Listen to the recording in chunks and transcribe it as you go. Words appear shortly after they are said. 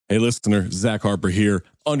Hey, listener, Zach Harper here.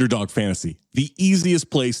 Underdog Fantasy, the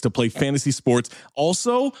easiest place to play fantasy sports.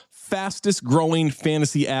 Also, fastest growing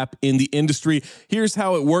fantasy app in the industry. Here's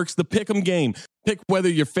how it works. The Pick'em game. Pick whether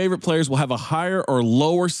your favorite players will have a higher or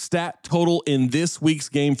lower stat total in this week's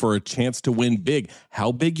game for a chance to win big.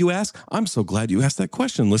 How big, you ask? I'm so glad you asked that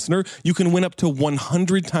question, listener. You can win up to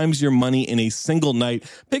 100 times your money in a single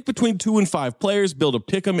night. Pick between 2 and 5 players. Build a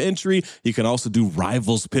Pick'em entry. You can also do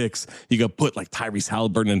rivals picks. You can put like Tyrese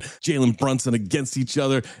Halliburton and Jalen Brunson against each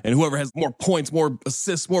other, and whoever has more points, more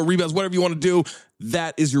assists, more rebounds, whatever you want to do,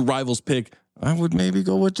 that is your rivals pick. I would maybe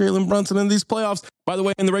go with Jalen Brunson in these playoffs. By the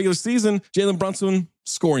way, in the regular season, Jalen Brunson,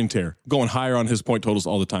 scoring tear, going higher on his point totals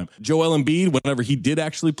all the time. Joel Embiid, whenever he did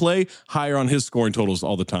actually play, higher on his scoring totals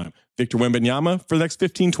all the time. Victor Wembanyama, for the next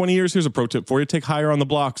 15, 20 years, here's a pro tip for you. Take higher on the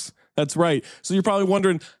blocks. That's right. So you're probably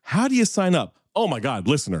wondering, how do you sign up? Oh my God,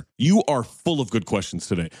 listener, you are full of good questions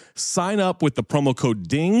today. Sign up with the promo code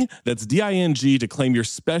DING, that's D-I-N-G, to claim your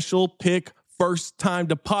special pick first time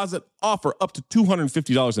deposit offer up to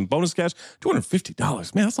 $250 in bonus cash.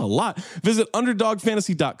 $250, man, that's a lot. Visit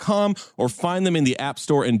underdogfantasy.com or find them in the App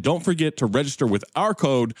Store. And don't forget to register with our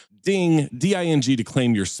code DING, D-I-N-G, to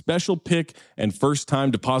claim your special pick and first time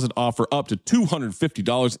deposit offer up to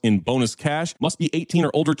 $250 in bonus cash. Must be 18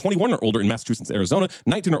 or older, 21 or older in Massachusetts, Arizona,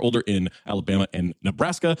 19 or older in Alabama and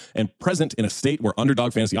Nebraska, and present in a state where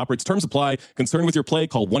Underdog Fantasy operates. Terms apply. Concerned with your play,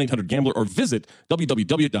 call 1-800-GAMBLER or visit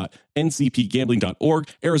www.ncpgambling.org.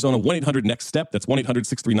 Arizona, 1-800-NEXT-STEP. That's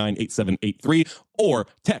 1-800-639-8783. Or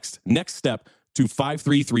text NEXT STEP to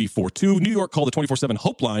 53342. New York, call the 24/7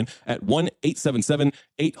 Hope line at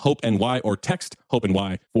 1-877-8-HOPE-NY or text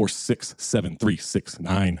HOPE-NY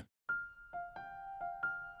 467-369.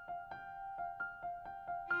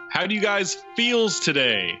 How do you guys feels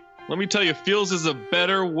today? Let me tell you, Feels is a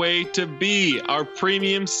better way to be. Our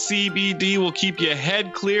premium CBD will keep your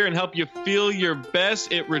head clear and help you feel your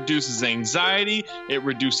best. It reduces anxiety, it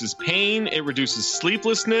reduces pain, it reduces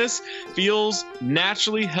sleeplessness. Feels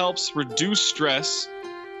naturally helps reduce stress,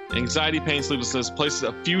 anxiety, pain, sleeplessness. Place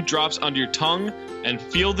a few drops under your tongue and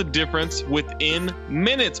feel the difference within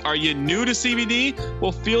minutes. Are you new to CBD?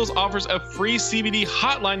 Well, Feels offers a free CBD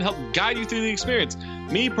hotline to help guide you through the experience.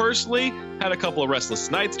 Me personally had a couple of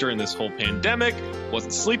restless nights during this whole pandemic.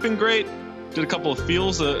 Wasn't sleeping great. Did a couple of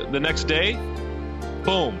Feels the next day.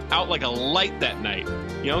 Boom, out like a light that night.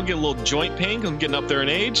 You know, get a little joint pain because I'm getting up there in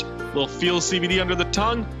age. A little Feels CBD under the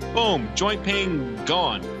tongue. Boom, joint pain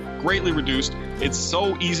gone. Greatly reduced. It's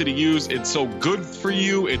so easy to use. It's so good for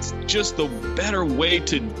you. It's just the better way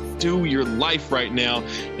to do your life right now.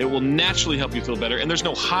 It will naturally help you feel better. And there's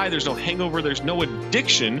no high, there's no hangover, there's no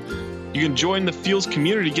addiction. You can join the Feels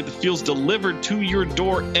community, get the Feels delivered to your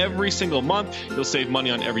door every single month. You'll save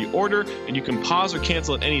money on every order, and you can pause or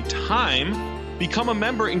cancel at any time. Become a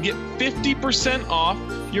member and get 50% off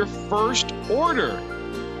your first order.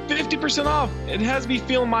 50% off. It has me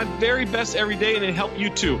feeling my very best every day, and it helped you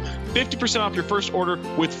too. 50% off your first order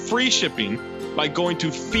with free shipping by going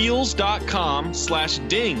to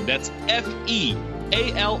feels.com/ding. That's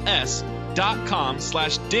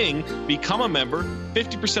FEALS.com/ding. Become a member.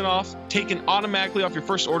 50% off taken automatically off your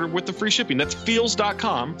first order with the free shipping. That's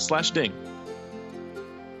feels.com/ding.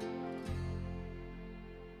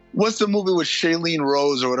 What's the movie with Shailene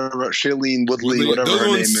Rose or whatever? Shailene Woodley, whatever her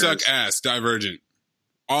name is. Those ones suck ass. Divergent.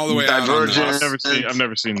 All the way Divergent. out. I've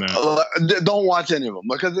never seen that. Don't watch any of them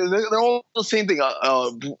because they're all the same thing.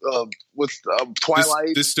 With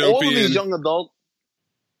Twilight, dystopian. All of these young adult.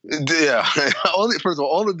 Yeah, first of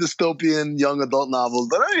all the dystopian young adult novels,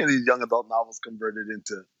 but any of these young adult novels converted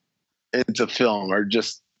into film are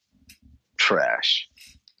just trash.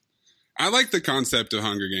 I like the concept of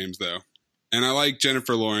Hunger Games though, and I like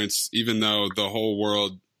Jennifer Lawrence, even though the whole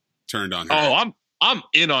world turned on her. Oh, I'm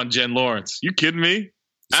in on Jen Lawrence. You kidding me?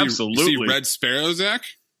 Absolutely. You see Red Sparrow, Zach?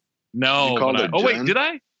 No. Wait, did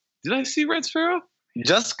I see Red Sparrow?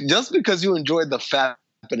 Just because you enjoyed the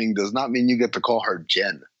fappening does not mean you get to call her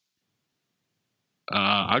Jen.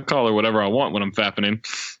 I call her whatever I want when I'm fappening.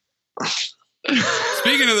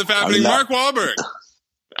 Speaking of the fappening, Mark Wahlberg.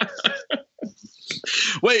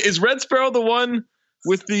 Wait, is Red Sparrow the one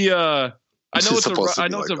with the? I know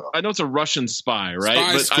it's a Russian spy,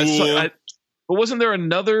 right? But wasn't there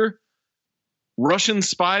another Russian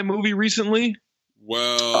spy movie recently?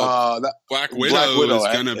 Well, Black Widow is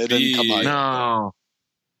going to be. No.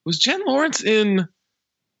 Was Jen Lawrence in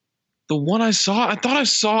the one I saw? I thought I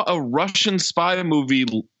saw a Russian spy movie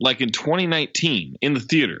like in 2019 in the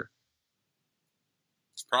theater.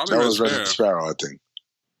 It's probably Red Sparrow, I think.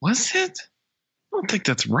 Was it? I don't think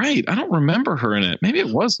that's right. I don't remember her in it. Maybe it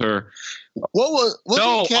was her.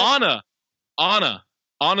 Anna.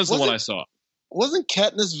 Anna's the one I saw. Wasn't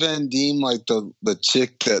Katniss Van Diem like the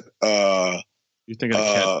chick that You're thinking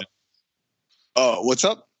of Kat. What's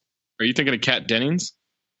up? Are you thinking of Kat Dennings?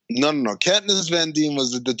 No. Katniss Van Diem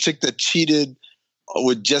was the chick that cheated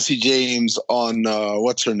with Jesse James on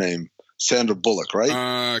what's her name? Sandra Bullock,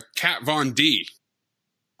 right? Kat Von D.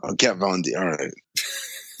 Oh, Kat Von D. All right.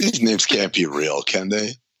 These names can't be real, can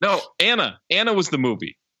they? No, Anna. Anna was the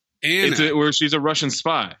movie. Anna. Where she's a Russian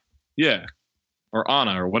spy. Yeah. Or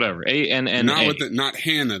Anna or whatever. ANNA. Not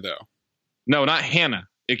Hannah, though. No, not Hannah.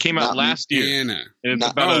 It came out last year. Anna. It's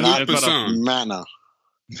Not Mana.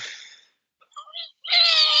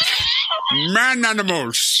 Man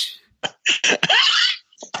animals.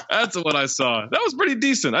 That's what I saw. That was pretty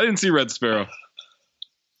decent. I didn't see Red Sparrow.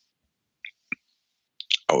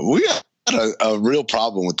 Oh, we got a real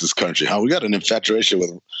problem with this country, huh? We got an infatuation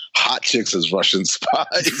with hot chicks as Russian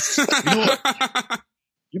spies.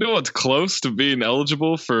 You know what's close to being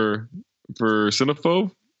eligible for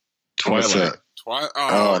Cinephobe? Twilight.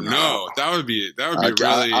 Oh no, that would be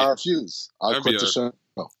really. I refuse. I'll quit the show.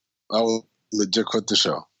 I will legit quit the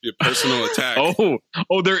show. Be a personal attack.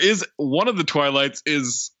 Oh, there is one of the Twilights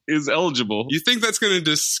is eligible. You think that's going to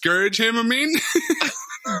discourage him? I mean,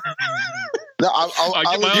 no,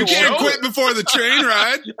 you can't quit before the train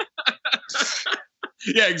ride.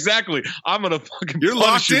 Yeah, exactly. I'm gonna fucking. You're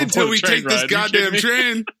locked in until we take this goddamn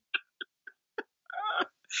train.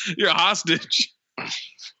 You're a hostage.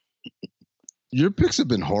 Your picks have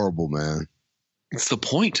been horrible, man. It's the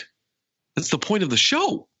point. That's the point of the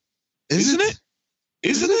show, Isn't it?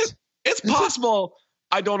 Isn't it? It's possible.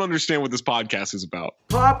 I don't understand what this podcast is about.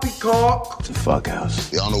 Poppycock. It's a fuck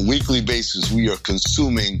house. On a weekly basis, we are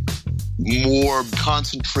consuming more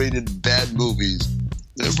concentrated bad movies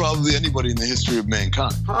than probably anybody in the history of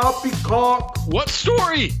mankind. Poppycock. What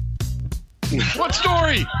story? What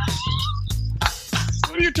story?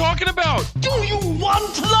 What are you talking about? Do you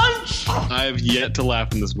want lunch? I have yet to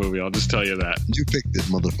laugh in this movie. I'll just tell you that. You picked it,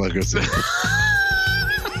 motherfucker. So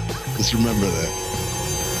just remember that.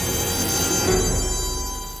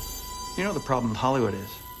 You know the problem with Hollywood is?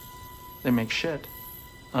 They make shit.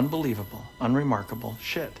 Unbelievable, unremarkable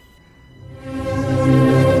shit.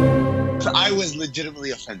 I was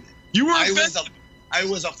legitimately offended. You were offended? I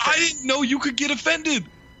was offended. I didn't know you could get offended.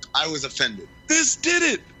 I was offended. This did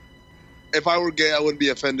it. If I were gay, I wouldn't be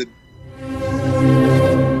offended. They're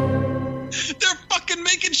fucking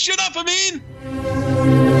making shit up, I mean.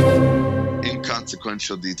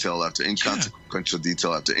 Inconsequential detail after inconsequential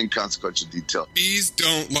detail after inconsequential detail. Bees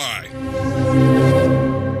don't lie.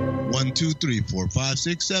 1, 2, 3, 4, 5,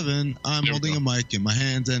 6, 7. I'm holding a mic in my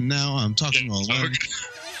hands, and now I'm talking all alone.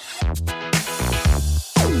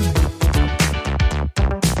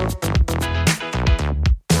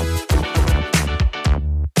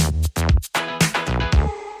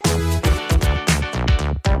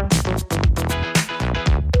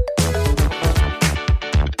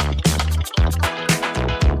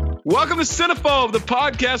 Welcome to Cinephobe, the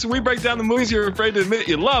podcast where we break down the movies you're afraid to admit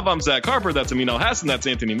you love. I'm Zach Harper. That's Amin El-Hassan. That's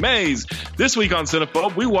Anthony Mays. This week on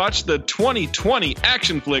Cinephobe, we watched the 2020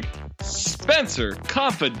 action flick Spencer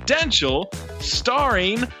Confidential,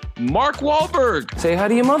 starring Mark Wahlberg. Say hi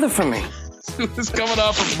to your mother for me. It was coming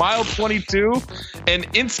off of Mile 22 and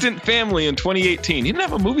Instant Family in 2018. He didn't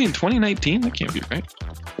have a movie in 2019? That can't be right.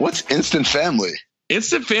 What's Instant Family?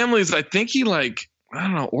 Instant Family is, I think he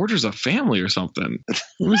orders a family or something.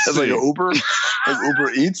 It's like Uber? Like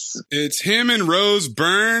Uber Eats? It's him and Rose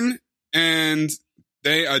Byrne, and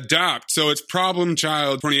they adopt. So it's Problem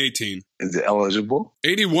Child 2018. Is it eligible?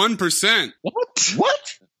 81%.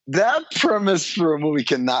 What? That premise for a movie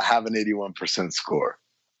cannot have an 81% score.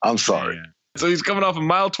 I'm sorry. Yeah. So he's coming off of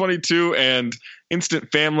Mile 22 and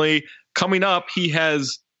Instant Family. Coming up, he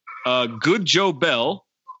has Good Joe Bell,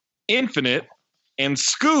 Infinite, and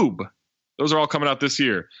Scoob. Those are all coming out this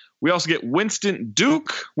year. We also get Winston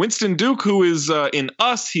Duke. Winston Duke, who is in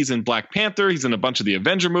Us. He's in Black Panther. He's in a bunch of the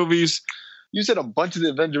Avenger movies. You said a bunch of the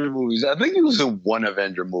Avenger movies. I think he was in one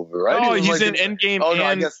Avenger movie, right? Oh, he's in Endgame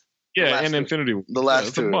and Infinity War. The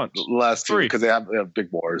last two. The last two, because they have big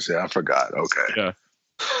wars. Yeah, I forgot. Okay. Yeah.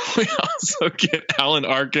 We also get Alan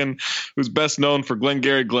Arkin, who's best known for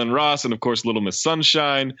Glengarry Glen Ross and, of course, Little Miss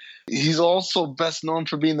Sunshine. He's also best known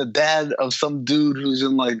for being the dad of some dude who's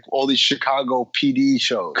in like all these Chicago PD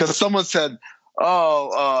shows. Because someone said,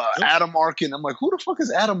 Adam Arkin. I'm like, who the fuck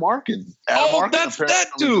is Adam Arkin? Arkin, that's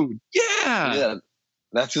that dude. Yeah. Yeah,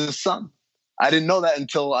 that's his son. I didn't know that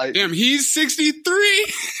until I... Damn, he's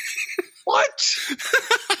 63. What?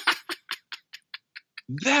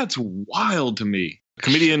 That's wild to me.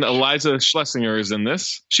 Comedian Eliza Schlesinger is in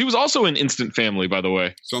this. She was also in Instant Family, by the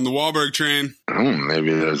way. So on the Wahlberg train.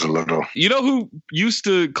 Maybe there's a little. You know who used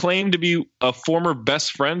to claim to be a former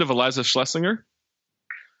best friend of Eliza Schlesinger?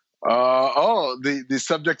 The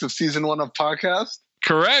subject of season 1 of podcast?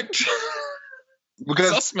 Correct. Because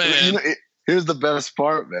Sus, man. Here's the best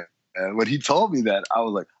part, man. And when he told me that, I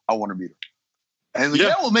was like, I want to meet him. And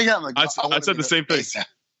Yeah. we'll make it happen. Like, I said the same thing. ASAP.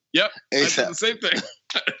 Yep. I said the same thing.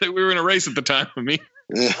 We were in a race at the time with me.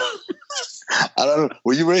 Yeah. I don't know.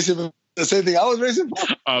 Were you racing for the same thing I was racing for?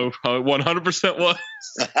 100% was.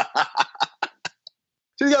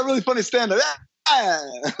 She's got really funny stand-up.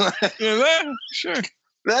 Yeah, sure.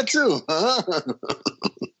 That too.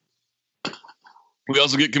 We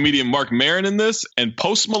also get comedian Mark Maron in this and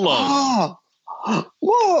Post Malone.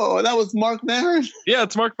 Whoa, that was Mark Maron? Yeah,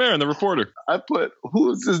 it's Mark Maron, the reporter. I put,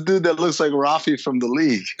 who's this dude that looks like Rafi from The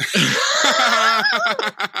League?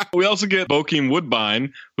 We also get Bokeem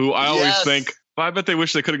Woodbine, who I always Yes. think, I bet they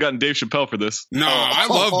wish they could have gotten Dave Chappelle for this. No, I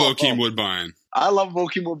love Bokeem Woodbine. I love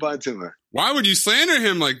Bokeem Woodbine too, man. Why would you slander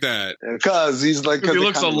him like that? Because he's like... He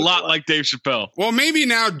looks a lot like Dave Chappelle. Well, maybe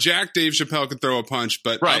now Jack Dave Chappelle could throw a punch,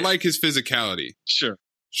 but I Right. like his physicality. Sure.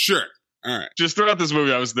 Sure. All right. Just throughout this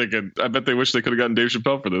movie, I was thinking, I bet they wish they could have gotten Dave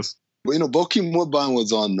Chappelle for this. Well, Bokeem Woodbine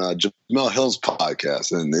was on Jamel Hill's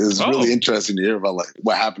podcast, and it was really interesting to hear about like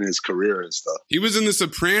what happened in his career and stuff. He was in The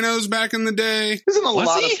Sopranos back in the day. He's in a Was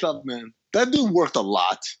lot he? of stuff, man. That dude worked a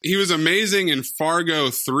lot. He was amazing in Fargo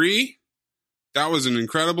 3. That was an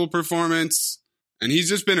incredible performance. And he's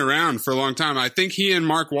just been around for a long time. I think he and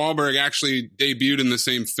Mark Wahlberg actually debuted in the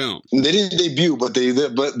same film. They didn't debut, but they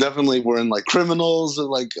definitely were in like Criminals or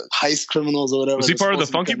like Heist Criminals or whatever. Was he part of the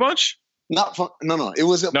Funky Bunch? Not fun. No. It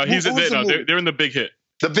was. No, he's in what was the movie? they're in The Big Hit.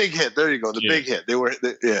 The Big Hit. There you go. The Big Hit. They were.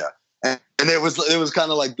 And it was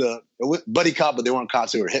kind of like the buddy cop, but they weren't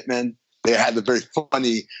cops. They were hitmen. They had the very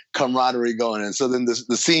funny camaraderie going. And so then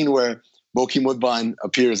the scene where Bokeem Woodbine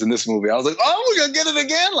appears in this movie, I was like, oh, we're gonna get it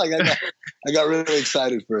again. Like I got really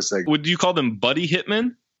excited for a second. Would you call them buddy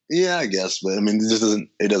hitmen? Yeah, I guess, but I mean,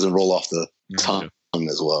 it doesn't roll off the tongue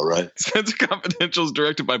as well, right? Spencer Confidential is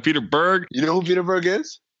directed by Peter Berg. You know who Peter Berg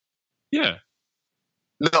is? Yeah.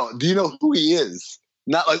 No. Do you know who he is?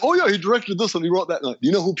 Not like, oh yeah, he directed this and he wrote that. No. Do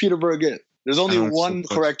you know who Peter Berg is? There's only one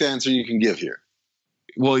correct answer you can give here.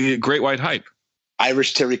 Well, Great White Hype.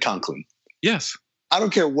 Irish Terry Conklin. Yes. I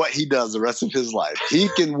don't care what he does the rest of his life. He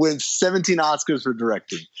can win 17 Oscars for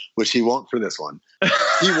directing, which he won't for this one.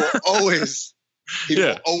 He will always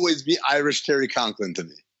be Irish Terry Conklin to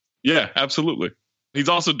me. Yeah, absolutely. He's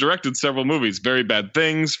also directed several movies. Very Bad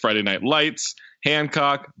Things, Friday Night Lights,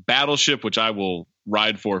 Hancock, Battleship, which I will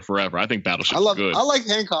ride for forever. I think Battleship's good. I like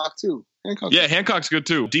Hancock too. Hancock's good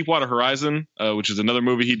too. Deepwater Horizon, which is another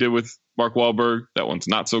movie he did with Mark Wahlberg. That one's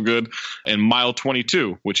not so good. And Mile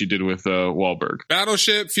 22, which he did with Wahlberg.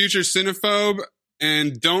 Battleship, Future Cinephobe,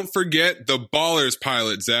 and don't forget the Ballers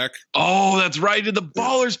pilot, Zach. Oh, that's right. He did the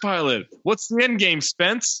Ballers pilot. What's the end game,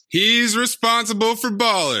 Spence? He's responsible for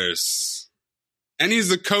Ballers. And he's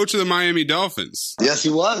the coach of the Miami Dolphins. Yes,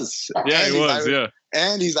 he was. Yeah, he was, yeah.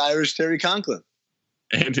 And he's Irish Terry Conklin.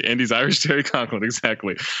 And he's Irish Terry Conklin,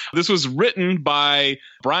 exactly. This was written by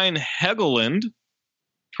Brian Hegeland,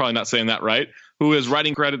 probably not saying that right, who is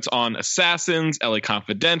writing credits on Assassins, LA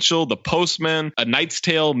Confidential, The Postman, A Knight's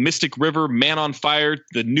Tale, Mystic River, Man on Fire,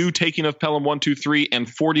 The New Taking of Pelham 1, 2, 3, and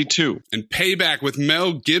 42. And Payback with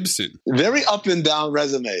Mel Gibson. Very up and down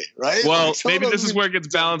resume, right? Well, maybe this is where it gets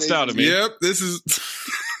balanced out. I mean, yep, this is...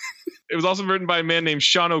 It was also written by a man named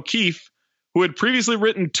Sean O'Keefe, who had previously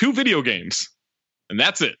written 2 video games. And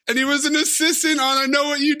that's it. And he was an assistant on I Know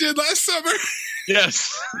What You Did Last Summer.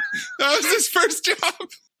 Yes. That was his first job.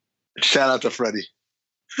 Shout out to Freddie.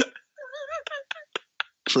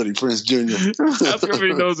 Freddie Prinze Jr. That's what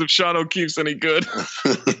he knows if Sean O'Keefe's any good.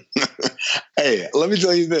 Hey, let me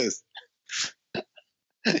tell you this.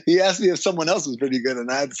 He asked me if someone else was pretty good, and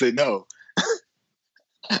I had to say no.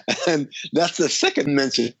 And that's the second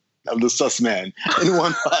mention of the sus man in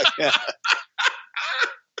one podcast.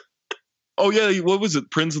 Oh, yeah. What was it?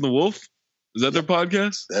 Prince and the Wolf? Is that their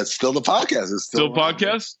podcast? That's still the podcast. It's still a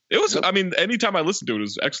podcast? It was, I mean, anytime I listened to it, it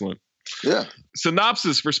was excellent. Yeah.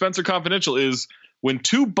 Synopsis for Spencer Confidential is when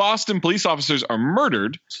 2 Boston police officers are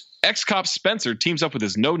murdered, ex-cop Spencer teams up with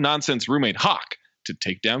his no-nonsense roommate Hawk to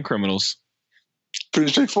take down criminals.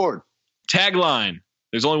 Pretty straightforward. Tagline.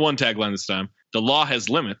 There's only one tagline this time. The law has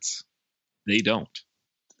limits. They don't.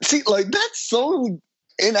 See, like, that's so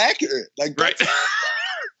inaccurate. Like, right.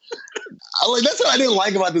 Like, that's what I didn't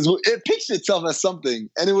like about this movie. It pitched itself as something,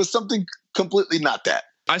 and it was something completely not that.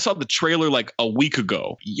 I saw the trailer like a week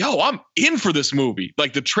ago. Yo, I'm in for this movie.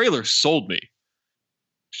 Like, the trailer sold me.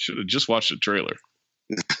 Should have just watched the trailer.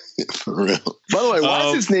 For real. By the way, why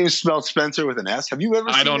is his name spelled Spencer with an S? Have you ever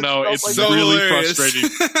seen I don't know. It's like so really hilarious. frustrating.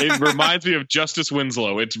 It reminds me of Justice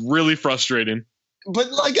Winslow. It's really frustrating.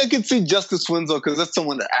 But like I could see Justice Winslow because that's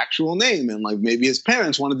someone's actual name, and like maybe his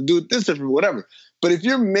parents wanted to do it this different, whatever. But if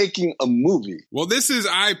you're making a movie, Well, this is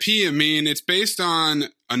IP. I mean, it's based on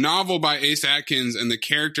a novel by Ace Atkins and the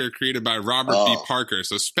character created by Robert B. Parker.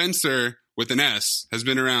 So Spencer with an S has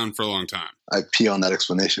been around for a long time. I pee on that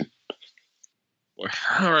explanation.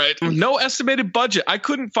 All right. No estimated budget. I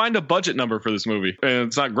couldn't find a budget number for this movie. And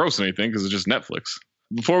it's not gross or anything because it's just Netflix.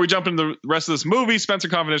 Before we jump into the rest of this movie, Spencer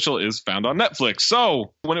Confidential is found on Netflix.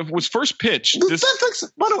 So when it was first pitched, Netflix,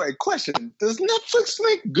 by the way, question. Does Netflix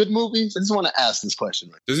make good movies? I just want to ask this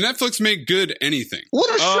question. Does Netflix make good anything?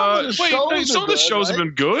 What are some of the shows? Some of the shows have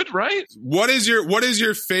been good, right? What is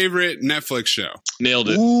your favorite Netflix show? Nailed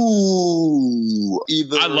it. Ooh,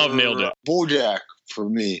 either I love Nailed It. BoJack for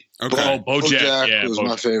me. Okay. BoJack. Yeah, was BoJack.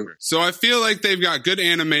 my favorite. So I feel like they've got good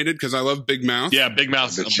animated because I love Big Mouth. Yeah, Big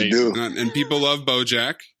Mouth. I bet you do. And people love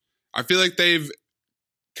BoJack. I feel like they've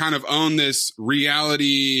kind of owned this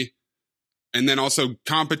reality and then also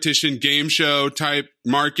competition game show type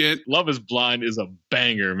market. Love is Blind is a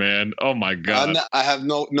banger, man. Oh my god. I have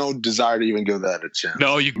no desire to even give that a chance.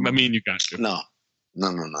 No, you got to. No,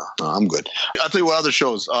 I'm good. I'll tell you what other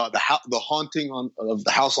shows. The Haunting of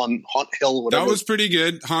the House on Haunt Hill. Whatever. That was pretty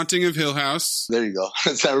good. Haunting of Hill House. There you go.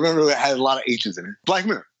 So I remember it had a lot of H's in it. Black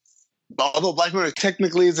Mirror. Although Black Mirror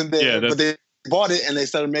technically isn't there, but they bought it and they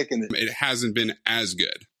started making it. It hasn't been as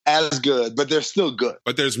good. But they're still good.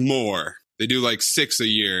 But there's more. They do like 6 a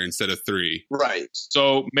year instead of 3. Right.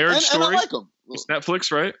 So Marriage Story. And I like them. It's Netflix,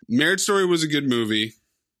 right? Marriage Story was a good movie.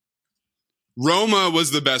 Roma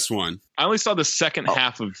was the best one. I only saw the second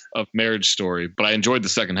half of Marriage Story, but I enjoyed the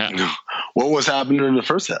second half. What was happening in the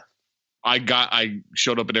first half? I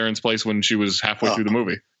showed up at Erin's place when she was halfway through the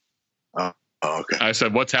movie. Oh, okay. I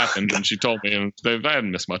said, "What's happened?" And she told me, and I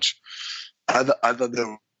hadn't missed much. I thought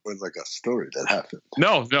there was like a story that happened.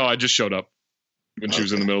 No, I just showed up when she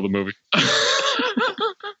was in the middle of the movie.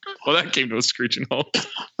 Well, that came to a screeching halt.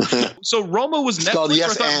 So Roma was Netflix.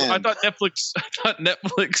 Yes, I thought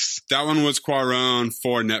Netflix. That one was Cuarón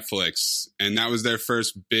for Netflix, and that was their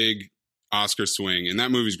first big Oscar swing, and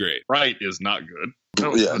that movie's great. Right is not good.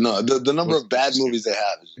 Yeah, no, the number of bad movies they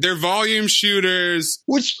have. They're volume shooters.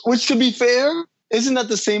 Which to be fair, isn't that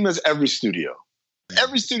the same as every studio?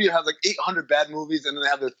 Every studio has like 800 bad movies, and then they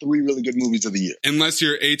have their 3 really good movies of the year. Unless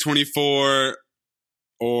you're A24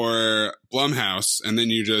 or Blumhouse, and then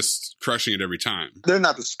you're just crushing it every time. They're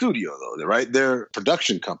not the studio, though, right? They're a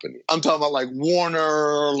production company. I'm talking about like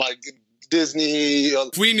Warner, like Disney.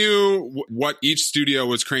 If we knew what each studio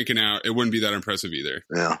was cranking out, it wouldn't be that impressive either.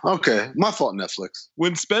 Yeah, okay. My fault, Netflix.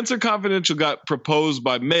 When Spencer Confidential got proposed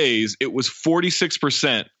by Mays, it was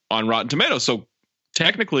 46% on Rotten Tomatoes. So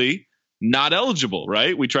technically not eligible,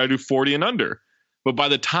 right? We try to do 40 and under. But by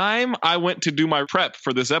the time I went to do my prep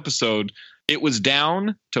for this episode, it was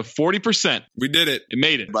down to 40%. We did it. It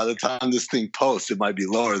made it. By the time this thing posts, it might be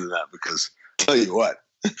lower than that because I'll tell you what.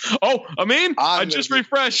 Oh, I just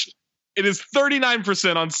refreshed. It is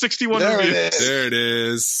 39% on 61 reviews. There it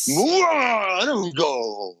is. There we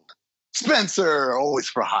go. Spencer, always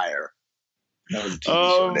for hire. That was a TV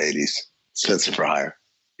show in the 80s. Spencer for hire.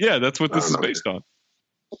 Yeah, that's what this is based on.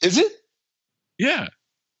 Is it? Yeah.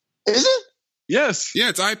 Is it? Yes. Yeah,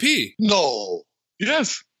 it's IP. No.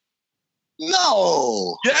 Yes.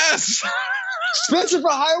 No. Yes. Spencer for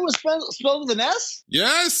hire was spelled with an S?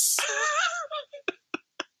 Yes.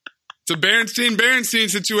 It's a Berenstein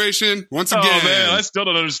situation once again. Oh man, I still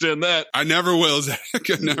don't understand that. I never will, Zach.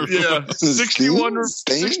 I never will. 61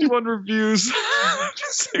 reviews.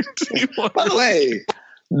 61. By the way,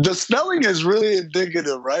 the spelling is really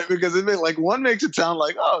indicative, right? Because one makes it sound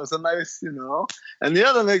like, oh, it's a nice, and the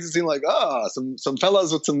other makes it seem like, oh, some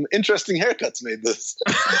fellas with some interesting haircuts made this.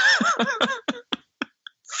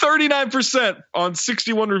 39% on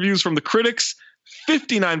 61 reviews from the critics,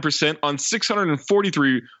 59% on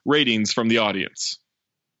 643 ratings from the audience.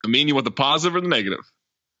 I mean, you want the positive or the negative?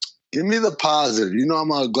 Give me the positive.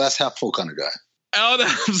 I'm a glass half full kind of guy.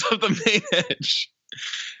 Adams of the Main Edge.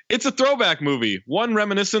 It's a throwback movie, one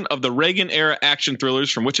reminiscent of the Reagan-era action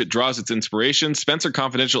thrillers from which it draws its inspiration. Spencer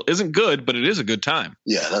Confidential isn't good, but it is a good time.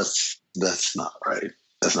 Yeah, that's not right.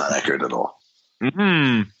 That's not accurate at all.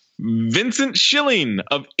 Vincent Schilling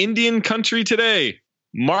of Indian Country Today.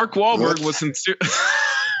 Mark Wahlberg was sincere.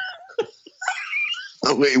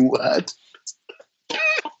 Oh, wait, what?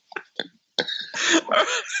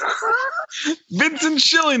 Vincent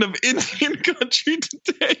Schilling of Indian Country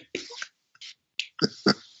Today.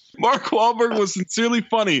 Mark Wahlberg was sincerely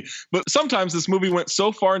funny, but sometimes this movie went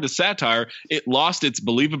so far into satire, it lost its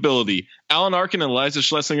believability. Alan Arkin and Eliza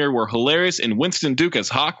Schlesinger were hilarious, and Winston Duke as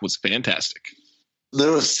Hawk was fantastic.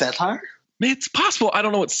 There was satire? Man, it's possible I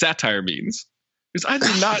don't know what satire means. Because I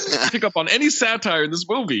did not pick up on any satire in this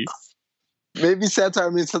movie. Maybe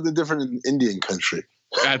satire means something different in Indian country.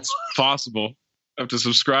 That's possible. I have to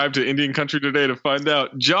subscribe to Indian Country Today to find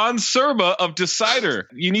out. John Serba of Decider.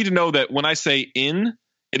 You need to know that when I say in,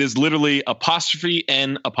 it is literally apostrophe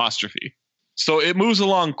N apostrophe. So it moves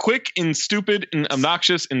along quick and stupid and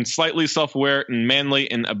obnoxious and slightly self-aware and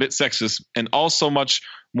manly and a bit sexist and also much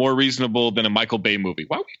more reasonable than a Michael Bay movie.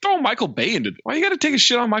 Why are we throwing Michael Bay into this? Why you got to take a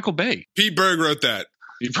shit on Michael Bay? Pete Berg wrote that.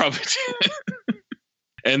 You probably did.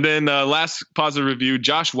 And then last positive review,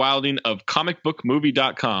 Josh Wilding of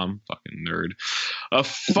comicbookmovie.com. Fucking nerd. A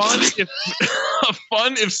fun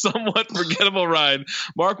if somewhat forgettable ride.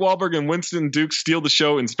 Mark Wahlberg and Winston Duke steal the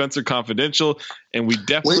show in Spencer Confidential, and we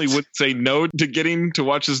definitely would say no to getting to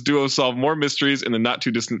watch this duo solve more mysteries in the not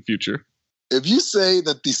too distant future. If you say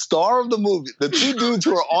that the star of the movie, the two dudes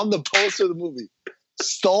who are on the poster of the movie,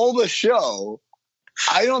 stole the show,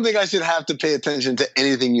 I don't think I should have to pay attention to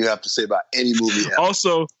anything you have to say about any movie ever.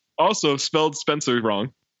 Also spelled Spencer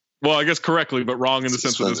wrong. Well, I guess correctly, but wrong in the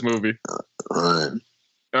sense of this movie. All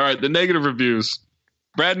right, the negative reviews.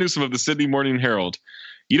 Brad Newsom of the Sydney Morning Herald.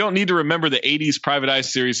 You don't need to remember the 80s Private Eye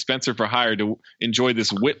series Spencer for Hire to enjoy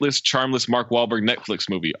this witless, charmless Mark Wahlberg Netflix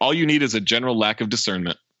movie. All you need is a general lack of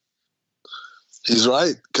discernment. He's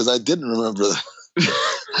right, because I didn't remember that.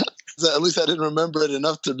 At least I didn't remember it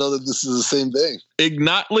enough to know that this is the same thing.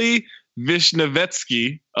 Ignatly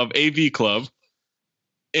Vishnevetsky of AV Club.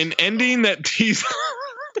 An ending that teases...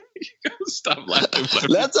 You gotta stop laughing.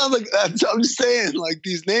 That sounds like... I'm just saying, like,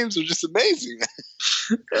 these names are just amazing.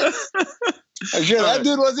 I'm sure that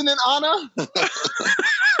dude wasn't in Anna.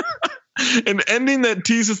 An ending that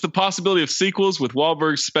teases the possibility of sequels with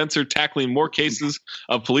Wahlberg Spencer tackling more cases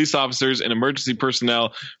of police officers and emergency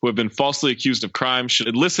personnel who have been falsely accused of crime should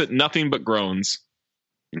elicit nothing but groans.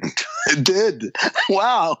 It did.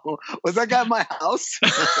 Wow. Was that guy at my house?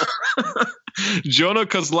 Jonah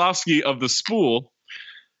Kozlowski of The Spool.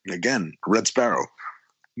 Again, Red Sparrow.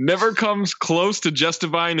 Never comes close to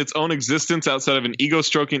justifying its own existence outside of an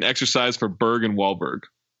ego-stroking exercise for Berg and Wahlberg.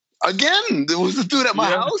 Again, there was a dude at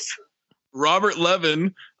my house? Robert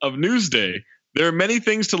Levin of Newsday. There are many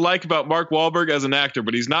things to like about Mark Wahlberg as an actor,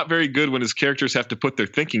 but he's not very good when his characters have to put their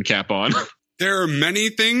thinking cap on. There are many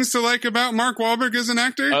things to like about Mark Wahlberg as an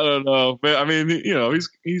actor? I don't know. I mean, you know,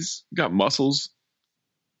 he's got muscles.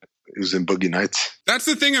 He was in Boogie Nights. That's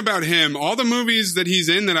the thing about him. All the movies that he's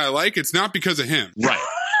in that I like, it's not because of him. Right.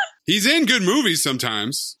 He's in good movies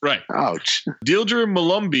sometimes. Right. Ouch. Deirdre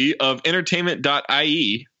Malumbi of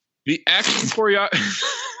entertainment.ie. The action choreography...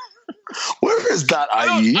 Where is .ie?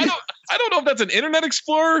 I don't know if that's an Internet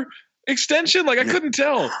Explorer extension. Like, I couldn't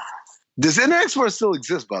tell. Does Internet Explorer still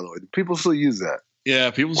exist, by the way? Do people still use that?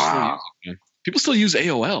 Yeah, people still use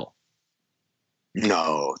AOL.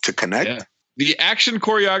 No, to connect? Yeah. The action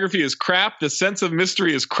choreography is crap. The sense of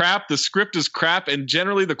mystery is crap. The script is crap. And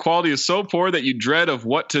generally, the quality is so poor that you dread of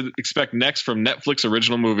what to expect next from Netflix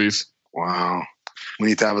original movies. Wow. We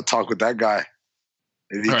need to have a talk with that guy.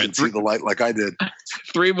 Maybe he can see the light like I did.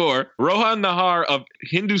 3 more. Rohan Nahar of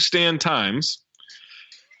Hindustan Times.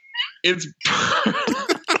 These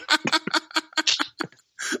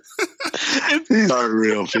aren't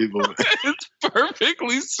real people. It's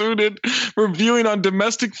perfectly suited for viewing on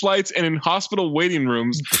domestic flights and in hospital waiting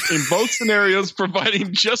rooms. In both scenarios, providing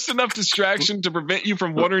just enough distraction to prevent you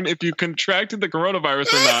from wondering if you contracted the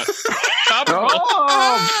coronavirus or not.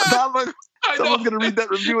 Someone's going to read that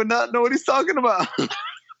review and not know what he's talking about.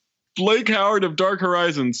 Blake Howard of Dark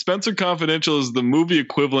Horizon. Spencer Confidential is the movie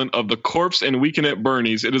equivalent of The Corpse and Weekend at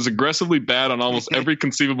Bernie's. It is aggressively bad on almost every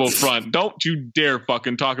conceivable front. Don't you dare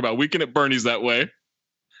fucking talk about Weekend at Bernie's that way.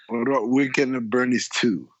 What about Weekend at Bernie's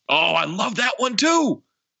 2? Oh, I love that one too.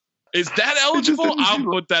 Is that eligible? I'll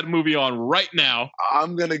put that movie on right now.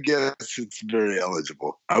 I'm going to guess it's very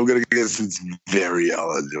eligible. I'm going to guess it's very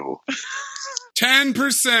eligible.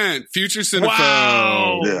 10% future cinephile.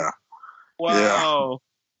 Wow. Yeah. Wow. Yeah.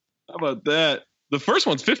 How about that? The first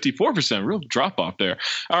one's 54%. Real drop off there.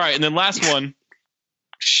 All right. And then last one,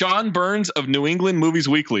 Sean Burns of New England Movies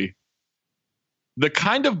Weekly. The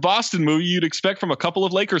kind of Boston movie you'd expect from a couple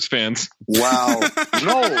of Lakers fans. Wow.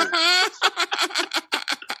 No.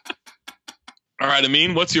 All right,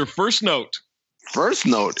 Amin, what's your first note? First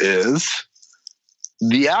note is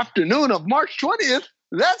the afternoon of March 20th.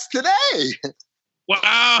 That's today.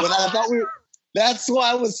 Wow. When I thought that's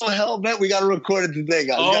why I was so hell bent. We got to record it today,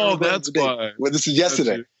 guys. Oh, that's why. Well, this is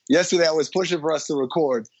yesterday. yesterday I was pushing for us to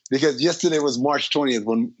record because yesterday was March 20th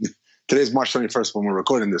when today's March 21st when we're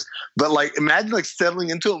recording this. But like, imagine like settling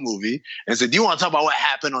into a movie and said, do you want to talk about what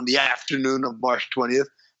happened on the afternoon of March 20th?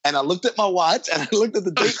 And I looked at my watch and I looked at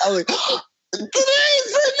the date. I was like, today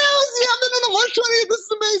is right now. It's the afternoon of March 20th. This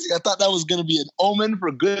is amazing. I thought that was going to be an omen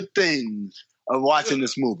for good things of watching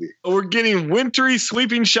this movie. We're getting wintry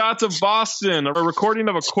sweeping shots of Boston, a recording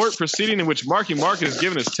of a court proceeding in which Marky Mark has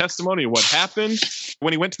given his testimony of what happened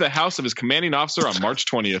when he went to the house of his commanding officer on March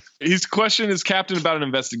 20th. He's questioned his captain about an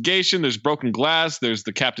investigation. There's broken glass. There's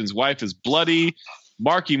the captain's wife is bloody.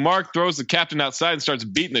 Marky Mark throws the captain outside and starts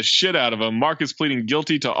beating the shit out of him. Mark is pleading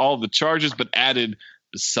guilty to all the charges, but added,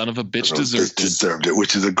 the son of a bitch deserved it.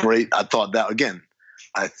 Which is a great, I thought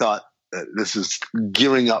this is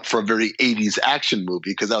gearing up for a very 80s action movie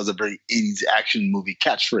because that was a very 80s action movie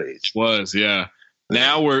catchphrase. Was, yeah.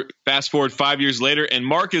 Now we're fast forward 5 years later, and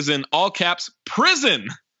Mark is in all caps prison.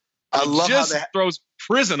 I love how they throws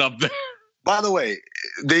prison up there. By the way,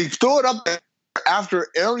 they throw it up there after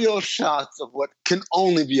aerial shots of what can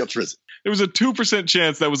only be a prison. There was a 2%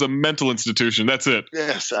 chance that was a mental institution. That's it.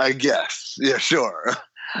 Yes, I guess. Yeah, sure.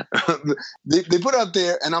 they put it up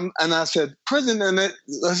there, and I said prison, and I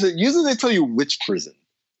said usually they tell you which prison.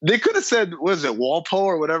 They could have said, what is it, Walpole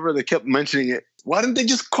or whatever? They kept mentioning it. Why didn't they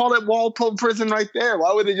just call it Walpole Prison right there?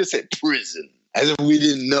 Why would they just say prison as if we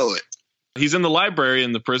didn't know it? He's in the library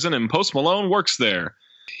in the prison, and Post Malone works there.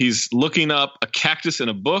 He's looking up a cactus in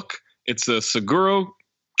a book. It's a saguaro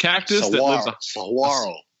cactus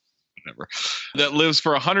saguaro. Whatever. That lives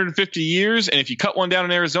for 150 years, and if you cut one down in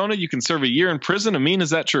Arizona, you can serve a year in prison. Amin, is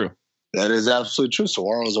that true? That is absolutely true.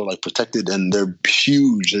 Saguaros are like protected, and they're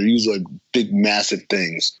huge. They're usually like big, massive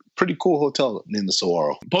things. Pretty cool hotel named the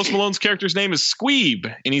Saguaro. Post Malone's character's name is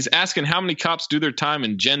Squeeb, and he's asking how many cops do their time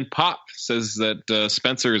in Gen Pop. Says that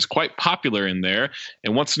Spencer is quite popular in there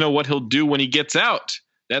and wants to know what he'll do when he gets out.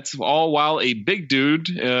 That's all while a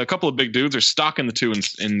couple of big dudes are stalking the two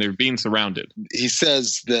and they're being surrounded. He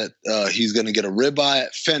says that he's going to get a ribeye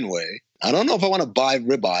at Fenway. I don't know if I want to buy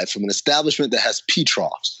ribeye from an establishment that has pea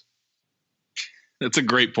troughs. That's a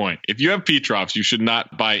great point. If you have pea troughs, you should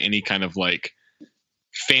not buy any kind of like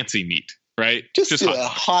fancy meat, right? Just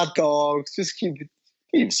hot dogs. Just keep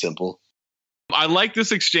it simple. I like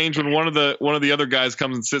this exchange when one of the other guys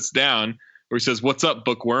comes and sits down, where he says, "What's up,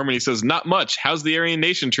 Bookworm?" And he says, "Not much. How's the Aryan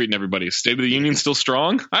Nation treating everybody? Is State of the Union still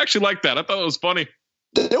strong?" I actually like that. I thought it was funny.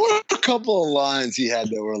 There were a couple of lines he had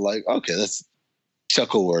that were like, okay, that's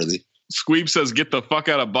chuckle worthy. Squeeb says, "Get the fuck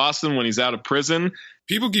out of Boston" when he's out of prison.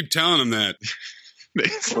 People keep telling him that.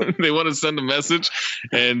 They want to send a message,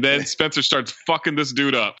 and then Spencer starts fucking this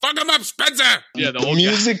dude up. Fuck him up, Spencer! Yeah, the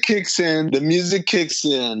music kicks in. The music kicks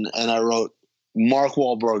in, and I wrote, Mark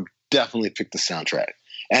Wahlberg definitely picked the soundtrack.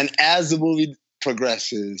 And as the movie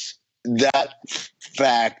progresses, that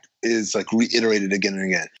fact is like reiterated again and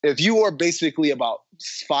again. If you are basically about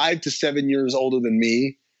 5 to 7 years older than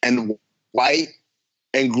me and white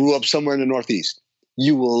and grew up somewhere in the Northeast,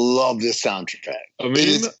 you will love this soundtrack. I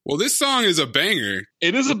mean, well, this song is a banger.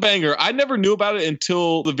 It is a banger. I never knew about it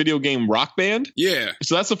until the video game Rock Band. Yeah.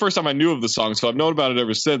 So that's the first time I knew of the song. So I've known about it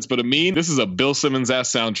ever since. But Amin, this is a Bill Simmons ass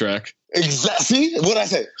soundtrack. Exactly. See what I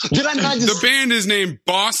say? Did I not just? The band is named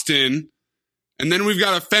Boston, and then we've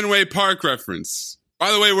got a Fenway Park reference.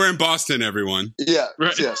 By the way, we're in Boston, everyone. Yeah.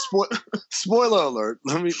 Right. Yeah. Spoiler alert.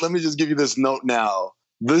 Let me just give you this note now.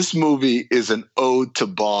 This movie is an ode to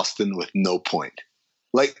Boston with no point.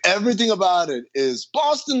 Like everything about it is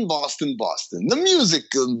Boston, Boston, Boston. The music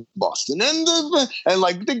in Boston, and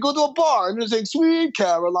like they go to a bar and they're saying "Sweet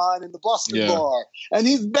Caroline" in the Boston bar, and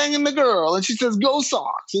he's banging the girl, and she says "Go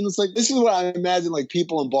Sox," and it's like this is what I imagine like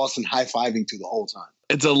people in Boston high-fiving to the whole time.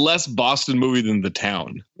 It's a less Boston movie than The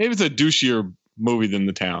Town. Maybe it's a douchier movie than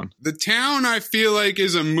The Town. The Town, I feel like,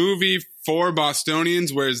 is a movie for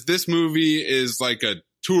Bostonians, whereas this movie is like a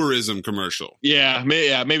tourism commercial. Yeah,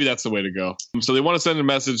 maybe that's the way to go. So they want to send a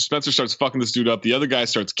message. Spencer starts fucking this dude up. The other guy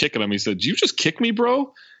starts kicking him. He said, "Did you just kick me, bro?" And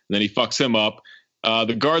then he fucks him up.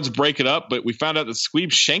 The guards break it up, but we found out that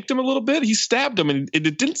Squeeb shanked him a little bit. He stabbed him, and it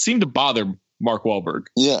didn't seem to bother Mark Wahlberg.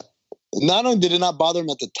 Yeah. Not only did it not bother him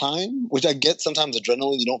at the time, which I get sometimes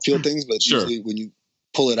adrenaline, you don't feel things, but usually when you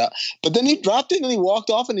pull it out. But then he dropped it and he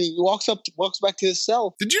walked off and he walks back to his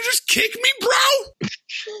cell. Did you just kick me, bro?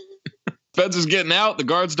 Spencer's getting out. The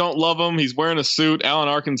guards don't love him. He's wearing a suit. Alan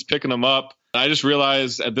Arkin's picking him up. I just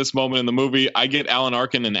realized at this moment in the movie, I get Alan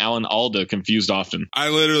Arkin and Alan Alda confused often. I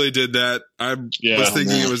literally did that. I was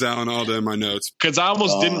thinking it was Alan Alda in my notes. Because I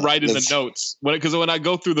almost didn't write in the notes. Because when I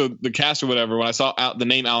go through the cast or whatever, when I saw the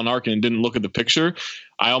name Alan Arkin and didn't look at the picture,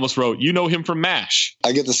 I almost wrote, "You know him from MASH."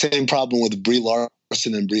 I get the same problem with Brie Larson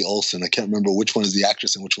Larson and Brie Olson. I can't remember which one is the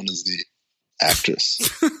actress and which one is the actress.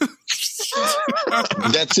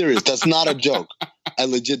 That's serious. That's not a joke. I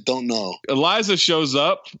legit don't know. Eliza shows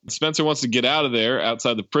up. Spencer wants to get out of there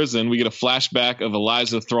outside the prison. We get a flashback of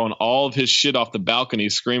Eliza throwing all of his shit off the balcony,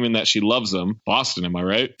 screaming that she loves him. Boston, am I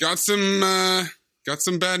right? Got some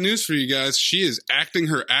bad news for you guys. She is acting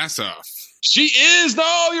her ass off. She is.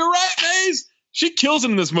 No, you're right, Maze. She kills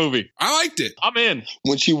him in this movie. I liked it. I'm in.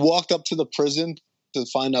 When she walked up to the prison to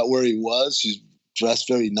find out where he was, she's dressed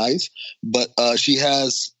very nice, but she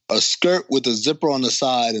has a skirt with a zipper on the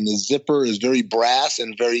side, and the zipper is very brass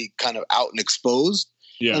and very kind of out and exposed.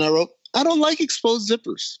 Yeah. And I wrote, I don't like exposed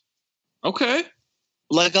zippers. Okay.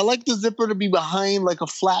 Like, I like the zipper to be behind like a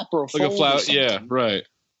flap or a fold. Like a flap. Yeah, right.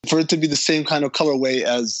 For it to be the same kind of colorway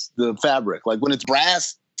as the fabric. Like when it's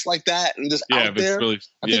brass like that and just out there, really,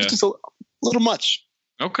 I think it's just a little much.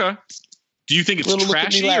 Okay. Do you think it's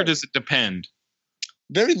trashy or does it depend?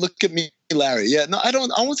 Very look at me, Larry. Yeah, no, I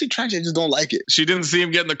won't say trashy. I just don't like it. She didn't see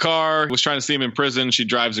him get in the car, was trying to see him in prison. She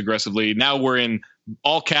drives aggressively. Now we're in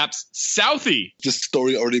all caps, Southie. This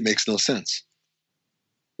story already makes no sense.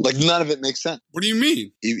 Like, none of it makes sense. What do you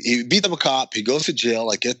mean? He beat up a cop. He goes to jail.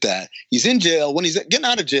 I get that. He's in jail. When he's getting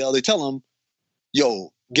out of jail, they tell him,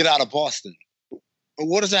 yo, get out of Boston.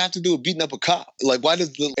 What does that have to do with beating up a cop? Like, why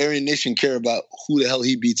does the Aryan Nation care about who the hell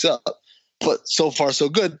he beats up? But so far, so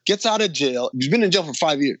good. Gets out of jail. He's been in jail for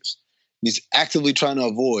 5 years. He's actively trying to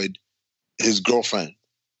avoid his girlfriend.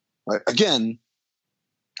 Like, again,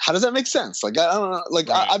 how does that make sense? Like, I don't know. Like,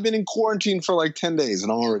 right. I've been in quarantine for like 10 days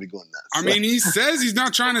and I'm already going nuts. I mean, he says he's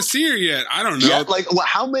not trying to see her yet. I don't know. Yeah, like, well,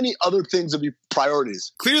 how many other things would be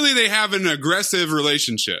priorities? Clearly, they have an aggressive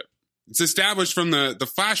relationship. It's established from the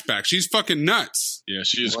flashback. She's fucking nuts. Yeah,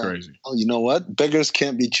 she is crazy. Oh, you know what? Beggars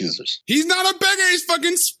can't be choosers. He's not a beggar. He's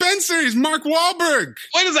fucking Spencer. He's Mark Wahlberg.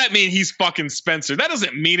 What does that mean? He's fucking Spencer. That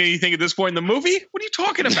doesn't mean anything at this point in the movie. What are you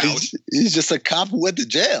talking about? He's just a cop who went to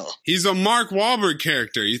jail. He's a Mark Wahlberg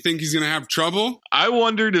character. You think he's going to have trouble? I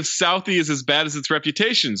wondered if Southie is as bad as its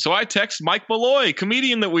reputation. So I text Mike Malloy,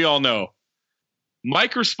 comedian that we all know.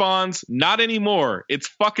 Mike responds, not anymore. It's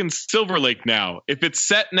fucking Silver Lake now. If it's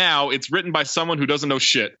set now, it's written by someone who doesn't know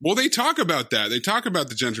shit. Well, they talk about that. They talk about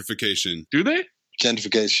the gentrification. Do they?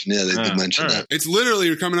 Gentrification, yeah, they did mention that. It's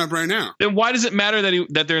literally coming up right now. Then why does it matter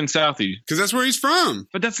that they're in Southie? Because that's where he's from.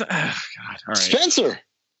 But that's, God, all right. Spencer.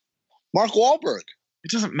 Mark Wahlberg.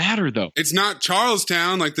 It doesn't matter, though. It's not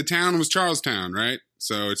Charlestown, like the town was Charlestown, right?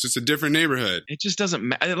 So it's just a different neighborhood. It just doesn't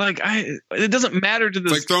matter. It doesn't matter to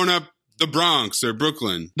this. It's like throwing up the Bronx or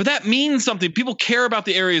Brooklyn. But that means something. People care about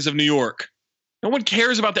the areas of New York. No one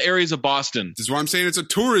cares about the areas of Boston. This is why I'm saying it's a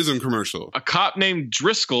tourism commercial. A cop named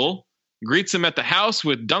Driscoll greets him at the house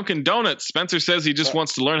with Dunkin' Donuts. Spencer says he just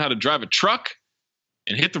wants to learn how to drive a truck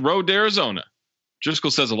and hit the road to Arizona.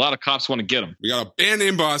 Driscoll says a lot of cops want to get him. We got a band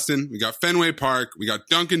in Boston. We got Fenway Park. We got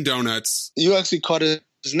Dunkin' Donuts. You actually caught his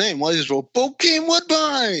name. Well, I just wrote, Bokeem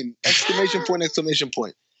Woodbine! Exclamation point, exclamation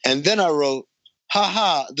point. And then I wrote,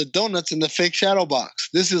 haha, the donuts in the fake shadow box.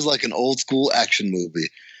 This is like an old school action movie.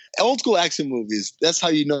 Old school action movies, that's how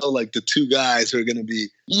you know, like, the two guys who are going to be,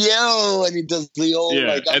 yo, and he does the old,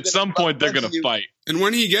 like, at some point they're going to fight. And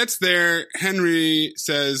when he gets there, Henry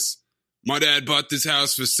says, my dad bought this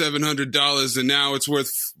house for $700 and now it's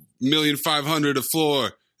worth $1,500,000 a floor.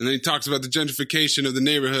 And then he talks about the gentrification of the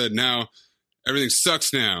neighborhood. Now everything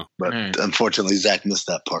sucks now. But unfortunately, Zach missed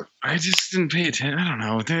that part. I just didn't pay attention. I don't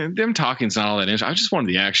know. Them talking's not all that interesting. I just wanted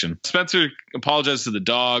the action. Spencer apologizes to the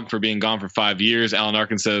dog for being gone for 5 years. Alan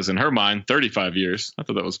Arkin says, in her mind, 35 years. I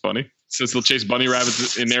thought that was funny. Says they'll chase bunny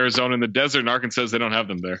rabbits in Arizona in the desert, and Arkin says they don't have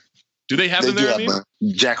them there. Do they have them there? They do have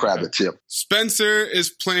jackrabbits, yep. Spencer is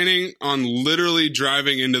planning on literally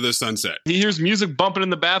driving into the sunset. He hears music bumping in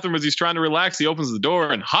the bathroom as he's trying to relax. He opens the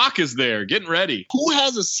door, and Hawk is there, getting ready. Who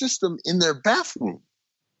has a system in their bathroom?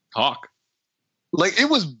 Hawk. Like, it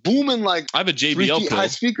was booming like I have a JBL 3 feet pill. high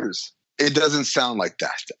speakers. It doesn't sound like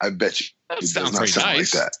that. I bet you. That sounds pretty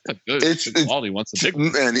nice. Like that. It's Wally wants a big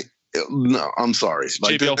one. No, I'm sorry.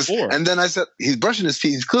 Like JBL 4. And then I said, he's brushing his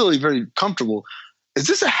teeth. He's clearly very comfortable. Is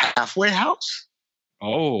this a halfway house?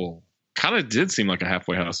 Oh, kind of did seem like a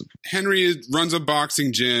halfway house. Henry runs a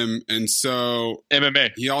boxing gym, and so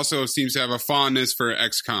MMA. He also seems to have a fondness for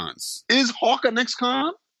ex-cons. Is Hawk an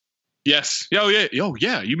ex-con? Yes. Oh,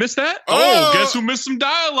 yeah. You missed that? Oh, guess who missed some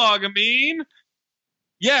dialogue,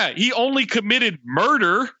 Yeah, he only committed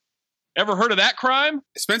murder. Ever heard of that crime?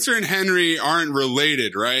 Spencer and Henry aren't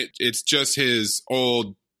related, right? It's just his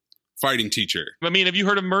old fighting teacher. Have you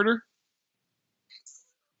heard of murder?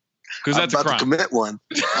 Because that's a crime.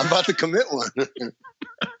 I'm about to commit one.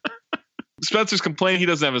 Spencer's complaining he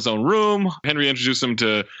doesn't have his own room. Henry introduced him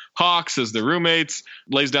to Hawks as their roommates,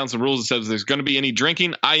 lays down some rules and says, if there's going to be any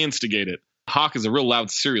drinking, I instigate it. Hawk is a real loud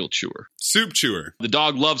cereal chewer. Soup chewer. The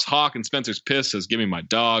dog loves Hawk, and Spencer's pissed, says, give me my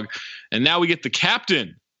dog. And now we get the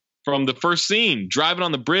captain from the first scene, driving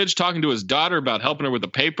on the bridge, talking to his daughter about helping her with the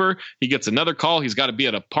paper. He gets another call. He's got to be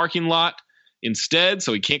at a parking lot instead,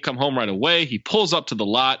 so he can't come home right away. He pulls up to the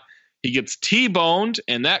lot. He gets T-boned,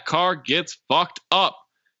 and that car gets fucked up.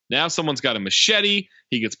 Now someone's got a machete.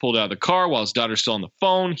 He gets pulled out of the car while his daughter's still on the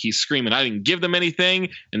phone. He's screaming, I didn't give them anything.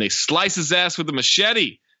 And they slice his ass with a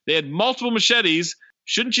machete. They had multiple machetes.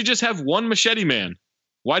 Shouldn't you just have one machete man?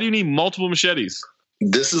 Why do you need multiple machetes?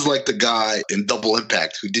 This is like the guy in Double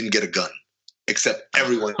Impact who didn't get a gun, except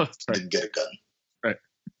everyone didn't get a gun. Right.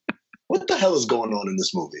 What the hell is going on in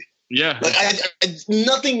this movie? Yeah. Like,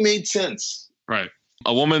 nothing made sense. Right.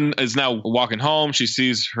 A woman is now walking home. She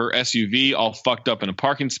sees her SUV all fucked up in a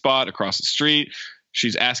parking spot across the street.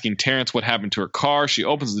 She's asking Terrence what happened to her car. She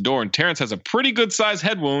opens the door, and Terrence has a pretty good-sized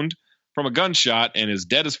head wound from a gunshot and is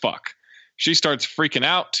dead as fuck. She starts freaking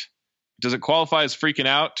out. Does it qualify as freaking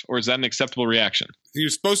out, or is that an acceptable reaction? You're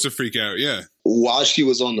supposed to freak out, yeah. While she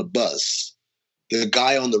was on the bus, the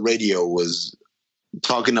guy on the radio was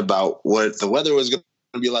talking about what the weather was going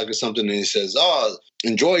to be like or something, and he says, oh,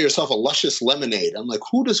 enjoy yourself a luscious lemonade. I'm like,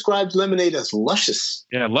 who describes lemonade as luscious?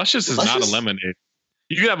 Yeah, luscious is not a lemonade.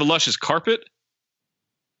 You could have a luscious carpet.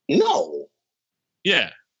 No. Yeah.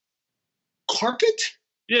 Carpet?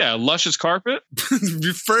 Yeah, luscious carpet.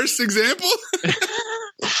 Your first example?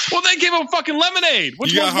 Well, they gave him fucking lemonade.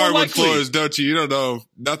 Which you got one's more hardwood likely? floors, don't you? You don't know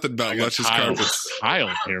nothing about luscious carpets.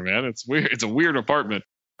 Tile here, man. It's weird. It's a weird apartment.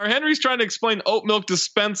 Henry's trying to explain oat milk to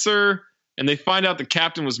Spencer, and they find out the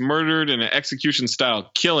captain was murdered in an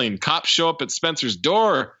execution-style killing. Cops show up at Spencer's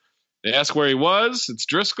door. They ask where he was. It's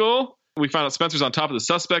Driscoll. We find out Spencer's on top of the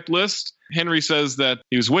suspect list. Henry says that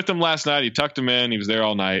he was with him last night. He tucked him in. He was there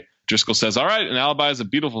all night. Driscoll says, all right, an alibi is a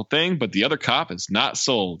beautiful thing, but the other cop is not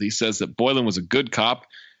sold. He says that Boylan was a good cop,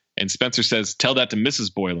 and Spencer says, tell that to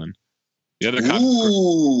Mrs. Boylan. The other cop.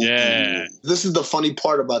 Ooh. Yeah. This is the funny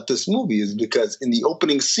part about this movie is because in the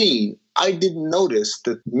opening scene, I didn't notice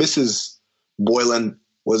that Mrs. Boylan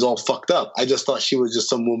was all fucked up. I just thought she was just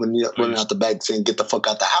some woman running out the back saying, get the fuck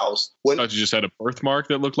out the house. I thought you just had a birthmark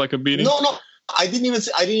that looked like a beating? No. I didn't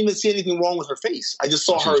even see anything wrong with her face. I just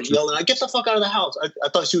saw her yelling, I get the fuck out of the house. I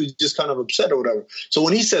thought she was just kind of upset or whatever. So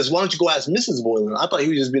when he says, why don't you go ask Mrs. Boylan? I thought he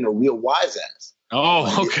was just being a real wise ass.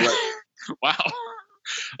 Oh, okay.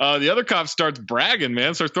 Wow. The other cop starts bragging,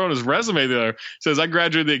 man. Starts throwing his resume there. Says, I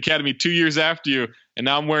graduated the academy 2 years after you, and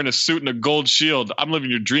now I'm wearing a suit and a gold shield. I'm living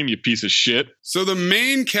your dream, you piece of shit. So the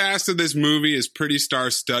main cast of this movie is pretty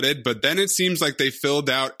star-studded, but then it seems like they filled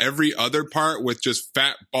out every other part with just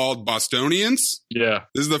fat, bald Bostonians. Yeah.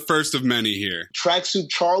 This is the first of many here. Tracksuit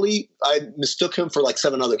Charlie, I mistook him for like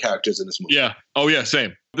 7 other characters in this movie. Yeah. Oh, yeah,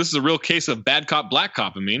 same. This is a real case of bad cop, black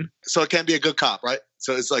cop, I mean. So it can't be a good cop, right?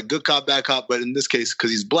 So it's like good cop, bad cop, but in this case, because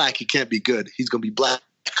he's black, he can't be good. He's going to be black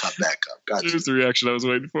cop, bad cop. Gotcha. Here's the reaction I was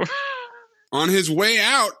waiting for. On his way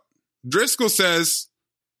out, Driscoll says,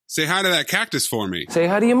 say hi to that cactus for me. Say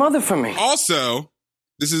hi to your mother for me. Also,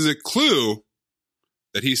 this is a clue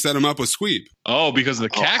that he set him up with Squeeb. Oh, because of the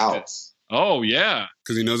cactus. Oh, yeah.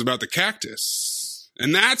 Because he knows about the cactus.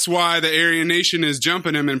 And that's why the Aryan Nation is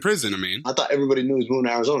jumping him in prison, I mean. I thought everybody knew he was moving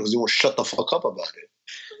to Arizona because he won't shut the fuck up about it.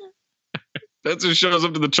 Spencer shows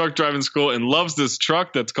up to the truck driving school and loves this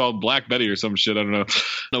truck that's called Black Betty or some shit. I don't know.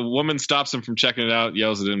 A woman stops him from checking it out,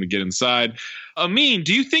 yells at him to get inside. Amin,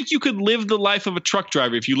 do you think you could live the life of a truck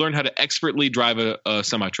driver if you learned how to expertly drive a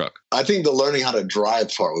semi-truck? I think the learning how to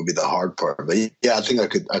drive part would be the hard part. But yeah, I think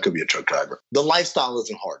I could be a truck driver. The lifestyle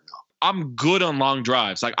isn't hard now. I'm good on long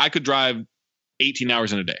drives. Like I could drive 18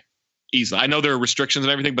 hours in a day easily. I know there are restrictions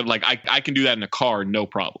and everything, but like I can do that in a car, no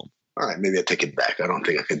problem. All right, maybe I take it back. I don't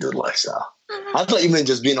think I could do the lifestyle. I thought you meant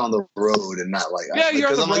just being on the road and not like... Yeah, you're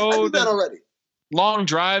on the road. I did that already. Long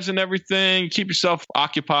drives and everything. Keep yourself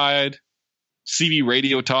occupied. CB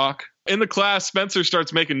radio talk. In the class, Spencer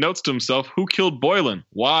starts making notes to himself. Who killed Boylan?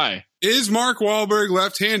 Why? Is Mark Wahlberg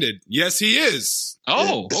left-handed? Yes, he is.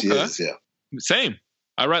 Oh, yes, okay. He is, yeah. Same.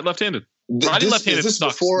 I write left-handed. Writing left-handed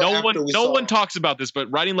sucks. No one talks about this, but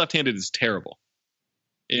writing left-handed is terrible.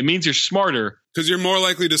 It means you're smarter. Because you're more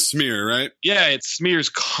likely to smear, right? Yeah, it smears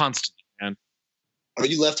constantly, man. Are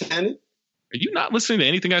you left-handed? Are you not listening to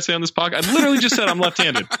anything I say on this podcast? I literally just said I'm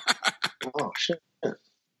left-handed. Oh, shit.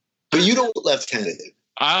 But you don't left-handed.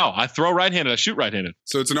 Oh, I throw right-handed. I shoot right-handed.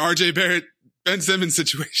 So it's an RJ Barrett, Ben Simmons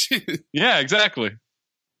situation. Yeah, exactly.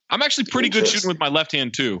 I'm actually pretty good shooting with my left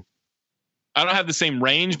hand, too. I don't have the same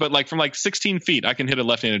range, but like from like 16 feet, I can hit a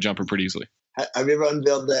left-handed jumper pretty easily. Have you ever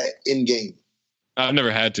unveiled that in game? I've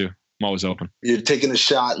never had to. I'm always open. You're taking a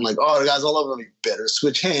shot and like, oh, the guy's all over me. Better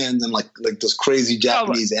switch hands and like those crazy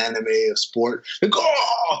Japanese anime of sport. Like,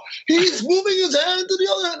 oh, he's moving his hand to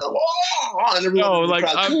the other hand. Oh, and everyone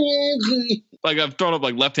like I've thrown up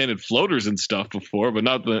like left-handed floaters and stuff before, but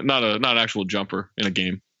not an actual jumper in a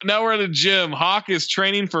game. Now we're at a gym. Hawk is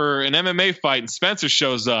training for an MMA fight, and Spencer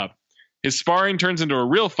shows up. His sparring turns into a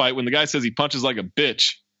real fight when the guy says he punches like a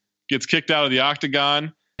bitch. Gets kicked out of the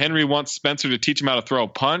octagon. Henry wants Spencer to teach him how to throw a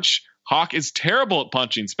punch. Hawk is terrible at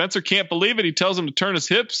punching. Spencer can't believe it. He tells him to turn his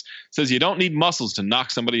hips, says you don't need muscles to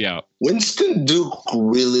knock somebody out. Winston Duke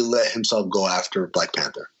really let himself go after Black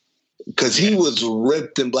Panther because he was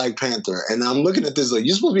ripped in Black Panther. And I'm looking at this like,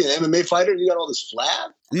 you're supposed to be an MMA fighter? You got all this flab?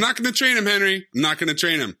 I'm not going to train him, Henry. I'm not going to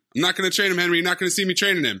train him. I'm not going to train him, Henry. You're not going to see me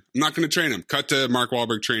training him. I'm not going to train him. Cut to Mark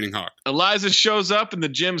Wahlberg training Hawk. Eliza shows up and the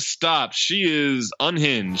gym stops. She is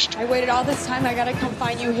unhinged. I waited all this time. I got to come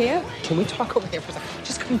find you here. Can we talk over there for a second?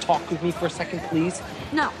 Just come talk with me for a second, please.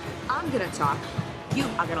 No, I'm going to talk. You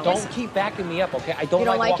are going to Don't listen. keep backing me up, okay? I don't You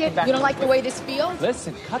don't like it? back. You don't like the way this feels?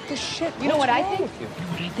 Listen, cut the shit. You know what I What's think? wrong with you? You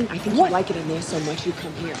know what I think? I think you like it in there so much you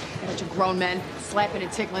come here. A bunch of grown men slapping and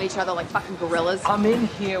tickling each other like fucking gorillas. I'm in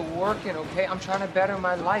here working, okay? I'm trying to better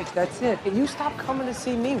my life. That's it. And you stop coming to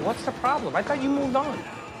see me. What's the problem? I thought you moved on.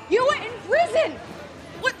 You were in prison!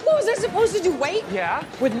 What was I supposed to do? Wait? Yeah?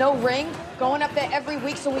 With no ring? Going up there every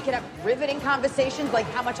week so we could have riveting conversations like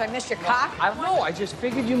how much I miss your cock? I don't know. I just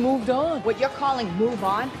figured you moved on. What you're calling move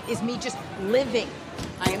on is me just living.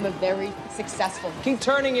 I am a very successful... Keep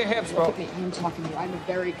turning your hips, bro. Look at me. I'm talking to you. I'm a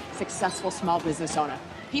very successful small business owner.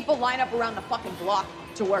 People line up around the fucking block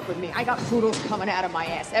to work with me. I got poodles coming out of my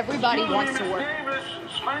ass. Everybody wants to work. Davis,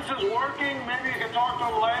 Spencer's working. Maybe you can talk to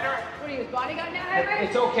him later. What are you, his bodyguard now, Henry?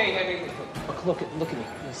 It's okay, Henry. Look at me.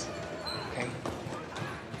 Listen, okay?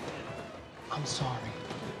 I'm sorry.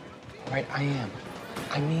 All right, I am.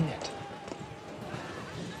 I mean it.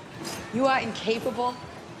 You are incapable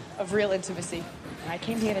of real intimacy. And I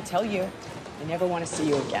came here to tell you, I never want to see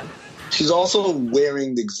you again. She's also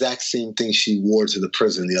wearing the exact same thing she wore to the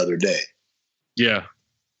prison the other day. Yeah.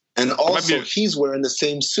 And also, he's wearing the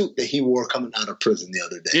same suit that he wore coming out of prison the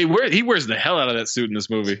other day. He wears the hell out of that suit in this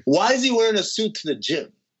movie. Why is he wearing a suit to the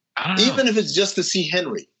gym? I don't know. Even if it's just to see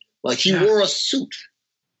Henry. Like, he wore a suit.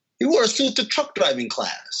 He wore a suit to truck driving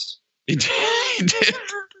class. He did.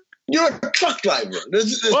 You're a truck driver.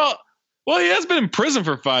 Well, he has been in prison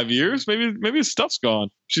for 5 years. Maybe his stuff's gone.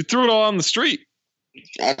 She threw it all on the street.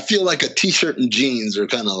 I feel like a t-shirt and jeans are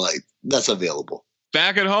kind of like, that's available.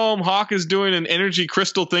 Back at home, Hawk is doing an energy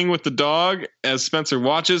crystal thing with the dog as Spencer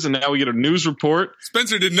watches, and now we get a news report.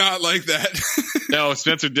 Spencer did not like that. No,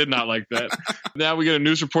 Spencer did not like that. Now we get a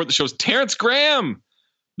news report that shows Terrence Graham,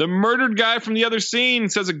 the murdered guy from the other scene,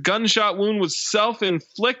 says a gunshot wound was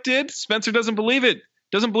self-inflicted. Spencer doesn't believe it.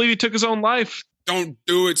 Doesn't believe he took his own life. Don't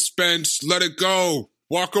do it, Spence. Let it go.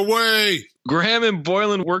 Walk away. Graham and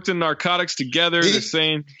Boylan worked in narcotics together. They're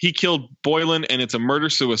saying he killed Boylan, and it's a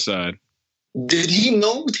murder-suicide. Did he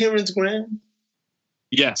know Terrence Graham?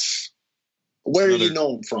 Yes. Where did he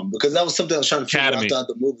know him from? Because that was something I was trying to figure out throughout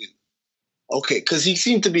the movie. Okay, because he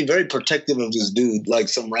seemed to be very protective of this dude, like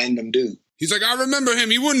some random dude. He's like, I remember him.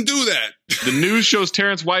 He wouldn't do that. The news shows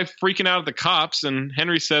Terrence's wife freaking out at the cops, and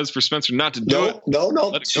Henry says for Spencer not to do it.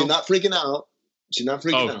 No. She's not freaking out. She's not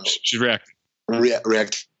freaking out. She's reacting.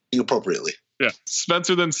 Reacting appropriately. Yeah.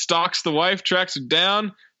 Spencer then stalks the wife, tracks her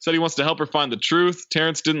down, said he wants to help her find the truth.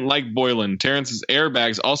 Terrence didn't like Boylan. Terrence's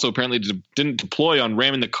airbags also apparently didn't deploy on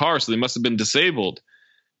ramming the car, so they must have been disabled.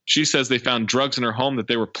 She says they found drugs in her home that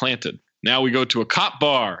they were planted. Now we go to a cop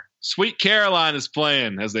bar. Sweet Caroline is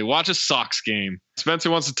playing as they watch a Sox game.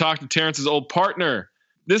 Spencer wants to talk to Terrence's old partner.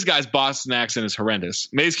 This guy's Boston accent is horrendous.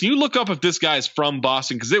 Maze, can you look up if this guy is from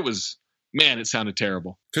Boston? Because it sounded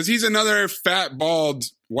terrible. Because he's another fat, bald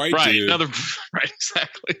white dude. Right,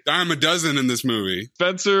 exactly. Dime a dozen in this movie.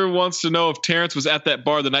 Spencer wants to know if Terrence was at that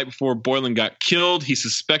bar the night before Boylan got killed. He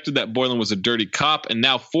suspected that Boylan was a dirty cop, and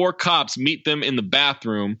now 4 cops meet them in the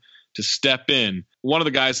bathroom to step in. One of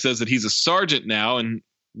the guys says that he's a sergeant now, and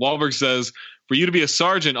Wahlberg says, for you to be a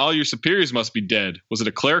sergeant, all your superiors must be dead. Was it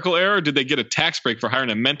a clerical error, or did they get a tax break for hiring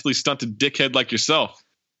a mentally stunted dickhead like yourself?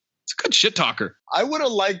 It's a good shit talker. I would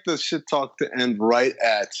have liked the shit talk to end right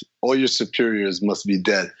at all your superiors must be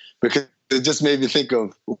dead, because it just made me think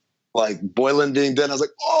of like Boylan being dead. I was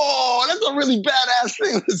like, oh, that's a really badass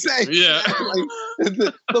thing to say. Yeah.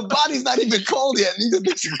 Like, the body's not even cold yet. And he just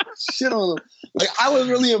gets shit on him. Like, I was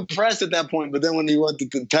really impressed at that point, but then when he went to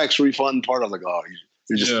the tax refund part, I was like, oh,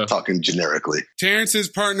 You're just talking generically. Terrence's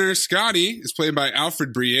partner, Scotty, is played by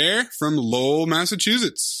Alfred Briere from Lowell,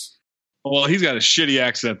 Massachusetts. Well, he's got a shitty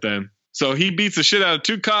accent then. So he beats the shit out of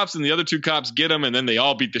 2 cops, and the other 2 cops get him, and then they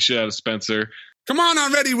all beat the shit out of Spencer. Come on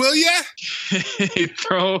already, will ya?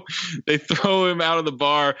 They throw him out of the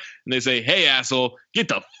bar, and they say, "Hey, asshole, get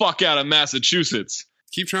the fuck out of Massachusetts."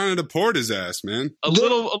 Keep trying to deport his ass, man.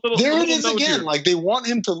 There it is again. Like, they want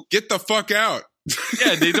him to get the fuck out.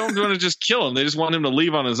 Yeah, they don't want to just kill him. They just want him to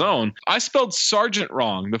leave on his own. I spelled sergeant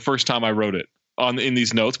wrong the first time I wrote it in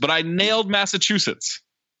these notes, but I nailed Massachusetts.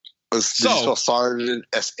 Did you spell Sergeant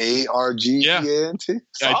Sargent? Yeah,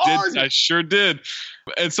 I did. I sure did.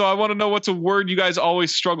 And so I want to know what's a word you guys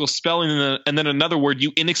always struggle spelling, and then another word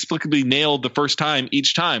you inexplicably nailed the first time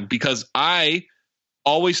each time, because I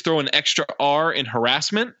always throw an extra R in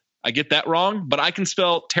harassment. I get that wrong, but I can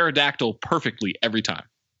spell pterodactyl perfectly every time.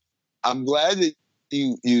 I'm glad that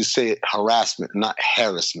you say harassment, not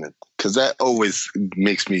harassment, because that always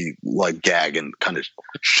makes me like gag and kind of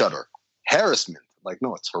shudder. Harassment. Like,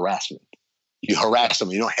 no, it's harassment. You harass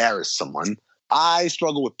someone. You don't harass someone. I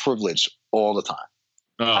struggle with privilege all the time.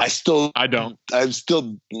 I don't. I'm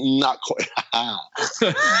still not quite.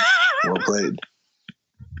 Well played.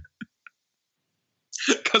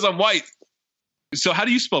 Because I'm white. So how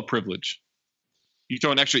do you spell privilege? You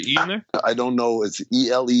throw an extra E in there? I don't know. It's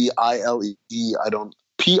Eleile. I don't.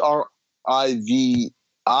 Privilegege?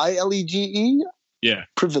 Yeah.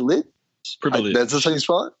 Privilege? Privilege. That's how you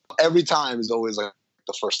spell it? Every time is always like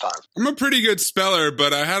the first time. I'm a pretty good speller,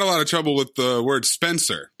 but I had a lot of trouble with the word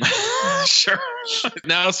Spencer. Sure.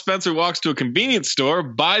 Now Spencer walks to a convenience store,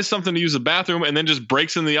 buys something to use the bathroom, and then just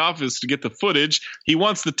breaks in the office to get the footage. He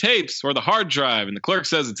wants the tapes or the hard drive, and the clerk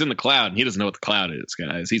says it's in the cloud, and he doesn't know what the cloud is,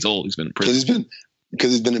 guys. He's old. He's been in prison.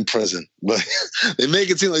 Because he's been in prison. But they make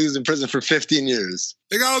it seem like he was in prison for 15 years.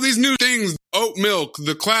 They got all these new things. Oat milk,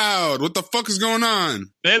 the cloud. What the fuck is going on?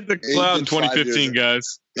 They had the cloud in 2015,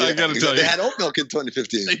 guys. Yeah, I gotta tell you. They had oat milk in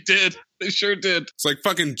 2015. They did. They sure did. It's like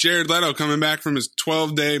fucking Jared Leto coming back from his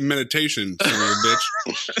 12-day meditation, son of a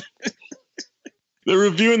bitch. They're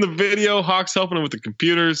reviewing the video. Hawk's helping them with the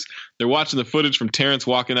computers. They're watching the footage from Terrence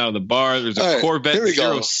walking out of the bar. There's a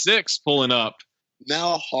Corvette 06 pulling up.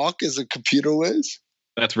 Now Hawk is a computer whiz?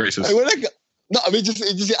 That's racist. No, I mean, just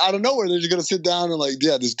out of nowhere, they're just going to sit down and like,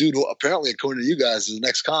 yeah, this dude, who apparently, according to you guys, is an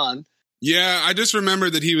ex-con. Yeah, I just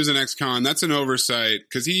remembered that he was an ex-con. That's an oversight,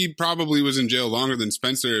 because he probably was in jail longer than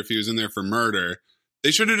Spencer if he was in there for murder.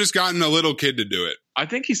 They should have just gotten a little kid to do it. I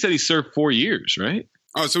think he said he served 4 years, right?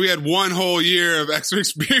 Oh, so we had 1 whole year of extra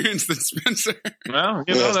experience than Spencer. Well,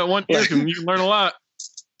 you know, that 1 year you can learn a lot.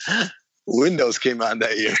 Windows came out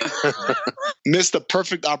that year. Missed a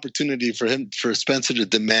perfect opportunity for Spencer to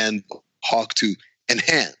demand Hawk to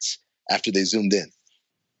enhance after they zoomed in.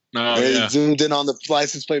 Oh, they zoomed in on the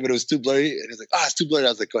license plate, but it was too blurry. And he's like, it's too blurry. I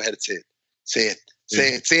was like, go ahead and say it. Say it. Say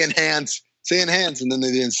it. Say enhance. Say enhance. And then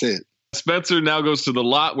they didn't say it. Spencer now goes to the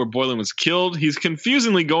lot where Boylan was killed. He's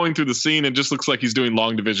confusingly going through the scene and just looks like he's doing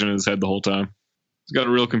long division in his head the whole time. He's got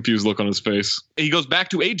a real confused look on his face. He goes back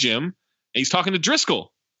to a gym and he's talking to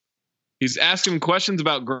Driscoll. He's asking him questions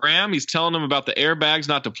about Graham. He's telling him about the airbags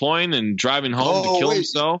not deploying and driving home to kill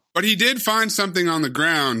himself. But he did find something on the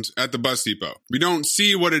ground at the bus depot. We don't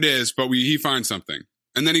see what it is, but he finds something.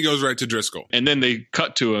 And then he goes right to Driscoll. And then they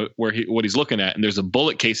cut to what he's looking at, and there's a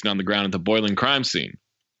bullet casing on the ground at the Boylan crime scene.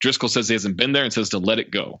 Driscoll says he hasn't been there and says to let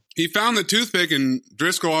it go. He found the toothpick, and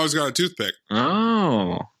Driscoll always got a toothpick.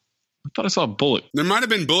 Oh. I thought I saw a bullet. There might have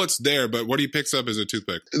been bullets there, but what he picks up is a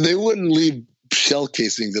toothpick. They wouldn't leave shell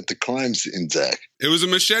casings at the crime scene, Zach. It was a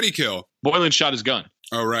machete kill. Boylan shot his gun.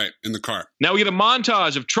 Oh, right. In the car. Now we get a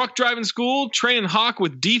montage of truck driving school, training Hawk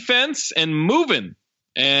with defense, and moving.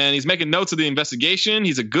 And he's making notes of the investigation.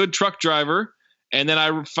 He's a good truck driver. And then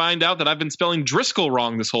I find out that I've been spelling Driscoll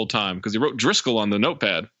wrong this whole time because he wrote Driscoll on the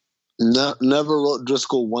notepad. No, never wrote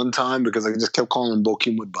Driscoll one time because I just kept calling him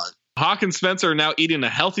Bokeem Woodbine. Hawk and Spencer are now eating a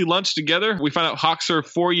healthy lunch together. We find out Hawk served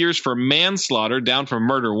 4 years for manslaughter, down from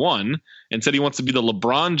murder 1, and said he wants to be the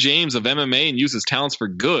LeBron James of MMA and use his talents for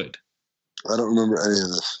good. I don't remember any of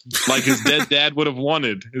this. Like his dead dad would have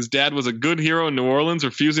wanted. His dad was a good hero in New Orleans,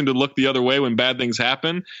 refusing to look the other way when bad things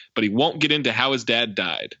happen, but he won't get into how his dad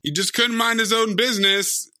died. He just couldn't mind his own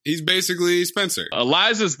business. He's basically Spencer.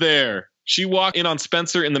 Eliza's there. She walked in on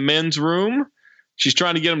Spencer in the men's room. She's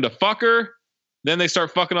trying to get him to fuck her. Then they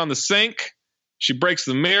start fucking on the sink. She breaks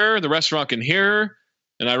the mirror. The restaurant can hear her.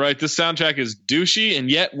 And I write, this soundtrack is douchey and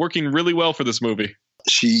yet working really well for this movie.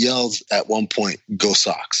 She yells at one point, "Go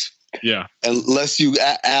Sox." Yeah. Unless you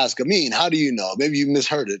ask, how do you know? Maybe you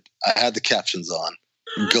misheard it. I had the captions on.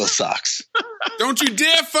 Go Sox. Don't you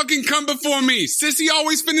dare fucking come before me. Sissy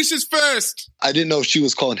always finishes first. I didn't know if she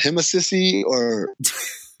was calling him a sissy or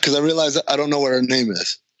because I realized I don't know what her name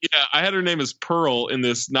is. Yeah, I had her name as Pearl in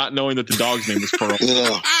this, not knowing that the dog's name was Pearl.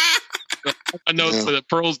 Yeah. I know that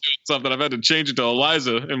Pearl's doing something. I've had to change it to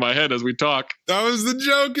Eliza in my head as we talk. That was the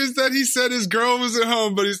joke, is that he said his girl was at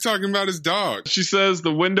home, but he's talking about his dog. She says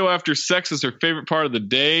the window after sex is her favorite part of the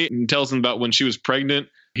day and tells him about when she was pregnant.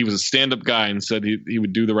 He was a stand-up guy and said he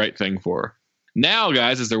would do the right thing for her. Now,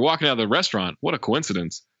 guys, as they're walking out of the restaurant, what a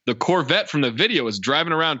coincidence. The Corvette from the video is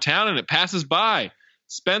driving around town and it passes by.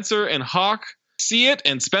 Spencer and Hawk see it,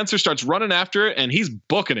 and Spencer starts running after it, and he's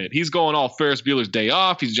booking it. He's going all Ferris Bueller's Day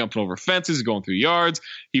Off. He's jumping over fences. He's going through yards.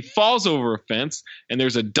 He falls over a fence, and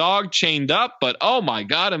there's a dog chained up, but oh my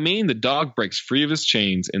God, the dog breaks free of his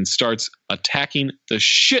chains and starts attacking the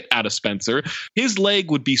shit out of Spencer. His leg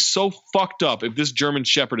would be so fucked up if this German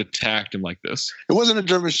Shepherd attacked him like this. It wasn't a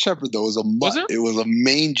German Shepherd, though. It was a mutt. Was it? It was a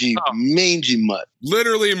mangy mutt.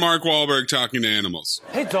 Literally Mark Wahlberg talking to animals.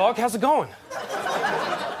 Hey, dog, how's it going?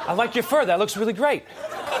 I like your fur. That looks really great.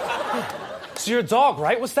 So you're a dog,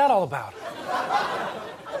 right? What's that all about?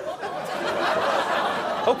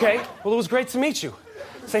 Okay, well, it was great to meet you.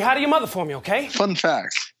 Say hi to your mother for me, okay? Fun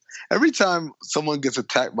fact. Every time someone gets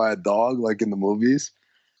attacked by a dog, like in the movies,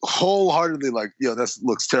 wholeheartedly like, that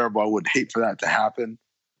looks terrible. I would hate for that to happen.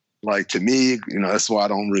 Like, to me, that's why I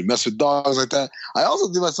don't really mess with dogs like that. I also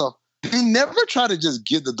think to myself, they never try to just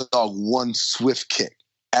give the dog one swift kick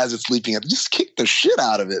as it's leaping at it. Just kick the shit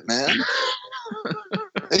out of it, man.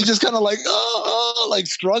 He's just kind of like, like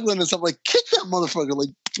struggling and stuff. Like, kick that motherfucker. Like,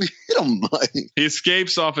 hit him. Like, he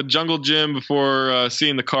escapes off a jungle gym before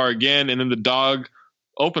seeing the car again, and then the dog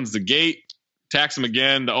opens the gate, attacks him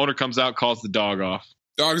again. The owner comes out, calls the dog off.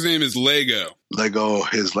 Dog's name is Lego.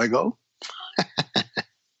 His Lego?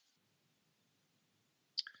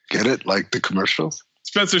 Get it? Like the commercials?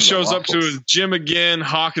 Spencer shows up to his gym again.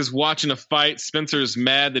 Hawk is watching a fight. Spencer's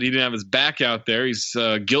mad that he didn't have his back out there. He's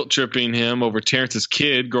guilt-tripping him over Terrence's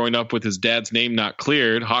kid growing up with his dad's name not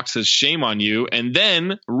cleared. Hawk says, shame on you, and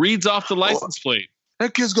then reads off the license plate.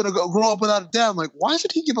 That kid's going to grow up without a dad. I'm like, why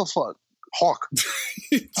should he give a fuck? Hawk.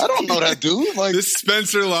 I don't know that dude. Like, this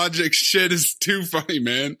Spencer logic shit is too funny,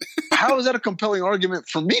 man. How is that a compelling argument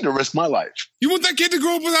for me to risk my life? You want that kid to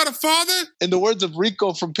grow up without a father? In the words of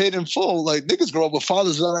Rico from Paid in Full, like, niggas grow up with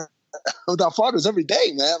fathers without fathers every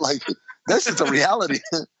day, man. Like, that's just a reality.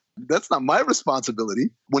 That's not my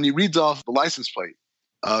responsibility. When he reads off the license plate,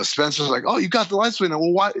 Spencer's like, oh, you got the license plate.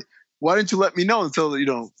 Well, why didn't you let me know until,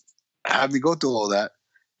 have me go through all that?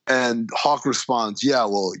 And Hawk responds, yeah,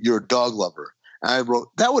 well, you're a dog lover. And I wrote,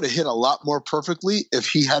 that would have hit a lot more perfectly if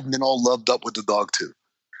he hadn't been all loved up with the dog, too.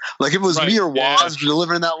 Like, if it was me or Waz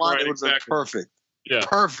delivering that line, it would have been perfect. Yeah.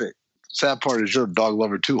 Perfect. Sad part is you're a dog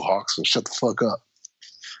lover, too, Hawk, so shut the fuck up.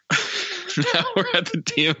 Now we're at the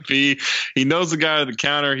DMV. He knows the guy at the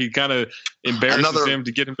counter. He kind of embarrasses him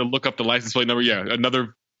to get him to look up the license plate number. Yeah,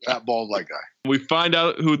 another that bald white guy. We find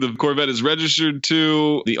out who the Corvette is registered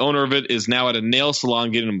to. The owner of it is now at a nail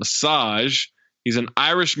salon getting a massage. He's an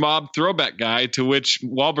Irish mob throwback guy, to which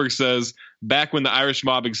Wahlberg says, back when the Irish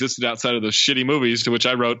mob existed outside of those shitty movies, to which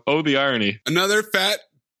I wrote, oh, the irony. Another fat,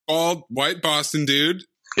 bald, white Boston dude.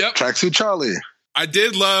 Yep. Tracksuit Charlie. I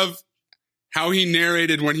did love how he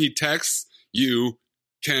narrated when he texts, you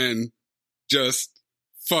can just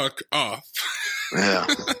fuck off. Yeah.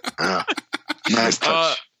 Nice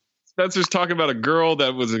touch. Spencer's talking about a girl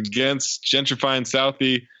that was against gentrifying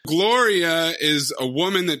Southie. Gloria is a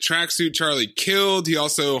woman that Tracksuit Charlie killed. He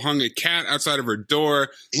also hung a cat outside of her door.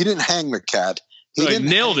 He didn't hang the cat. He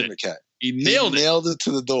nailed it. The cat. He nailed it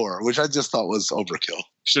to the door, which I just thought was overkill.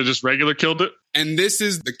 Should have just regular killed it. And this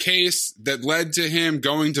is the case that led to him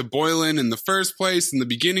going to Boylan in the first place in the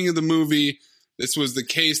beginning of the movie. This was the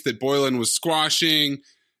case that Boylan was squashing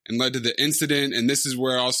and led to the incident. And this is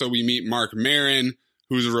where also we meet Mark Maron,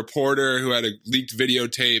 who's a reporter who had a leaked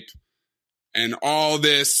videotape. And all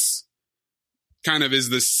this kind of is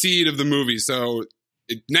the seed of the movie. So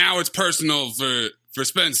now it's personal for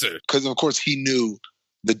Spencer. Because, of course, he knew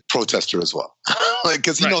the protester as well.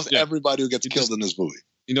 Because he knows everybody who gets killed in this movie.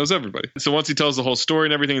 He knows everybody. So once he tells the whole story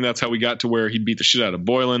and everything, that's how we got to where he beat the shit out of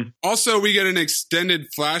Boylan. Also, we get an extended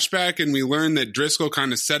flashback, and we learn that Driscoll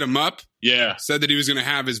kind of set him up. Yeah. Said that he was going to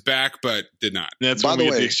have his back, but did not. And that's when we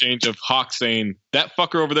get the exchange of Hawk saying, that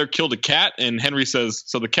fucker over there killed a cat, and Henry says,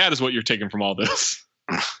 so the cat is what you're taking from all this.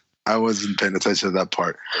 I wasn't paying attention to that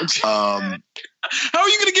part. How are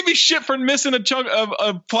you going to give me shit for missing a chunk of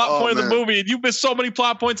a plot point of the movie? And you missed so many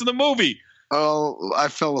plot points in the movie. Oh, I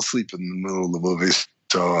fell asleep in the middle of the movie.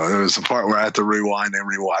 So there was a part where I had to rewind and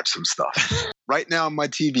rewatch some stuff. Right now on my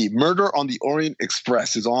TV, Murder on the Orient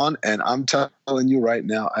Express is on, and I'm telling you right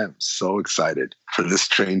now, I am so excited for this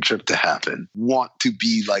train trip to happen. Want to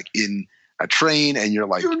be like in a train, and you're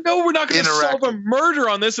like, you know, we're not going to solve a murder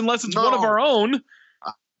on this unless it's one of our own.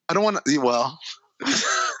 I don't want to. Well,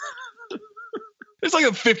 there's like a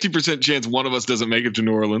 50% chance one of us doesn't make it to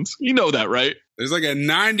New Orleans. You know that, right? There's like a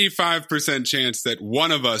 95% chance that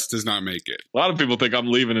one of us does not make it. A lot of people think I'm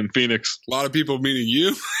leaving in Phoenix. A lot of people, meaning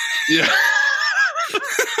you? Yeah.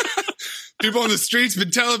 People on the streets been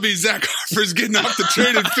telling me Zach Harper's getting off the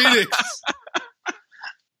train in Phoenix.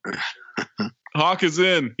 Hawk is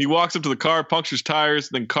in. He walks up to the car, punctures tires,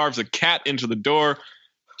 then carves a cat into the door.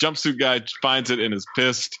 Jumpsuit guy finds it and is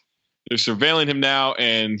pissed. They're surveilling him now,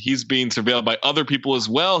 and he's being surveilled by other people as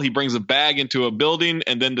well. He brings a bag into a building,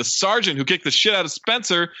 and then the sergeant who kicked the shit out of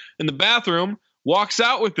Spencer in the bathroom walks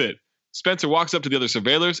out with it. Spencer walks up to the other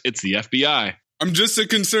surveillors. It's the FBI. I'm just a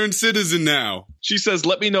concerned citizen now. She says,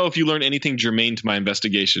 let me know if you learn anything germane to my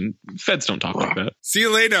investigation. Feds don't talk like that. See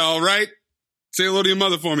you later, all right? Say hello to your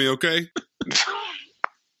mother for me, okay?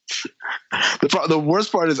 The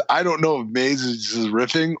worst part is I don't know if Maze is just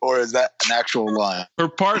riffing or is that an actual line. Her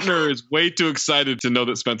partner is way too excited to know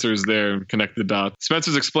that Spencer is there and connect the dots.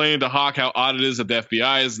 Spencer's explaining to Hawk how odd it is that the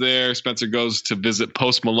FBI is there. Spencer goes to visit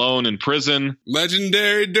Post Malone in prison.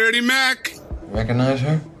 Legendary Dirty Mac. Recognize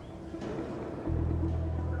her?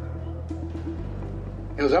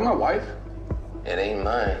 Yo, is that my wife? It ain't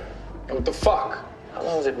mine. Yo, what the fuck? How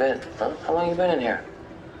long's it been? Huh? How long you been in here?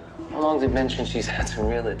 How long's it been since she's had some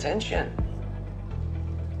real attention?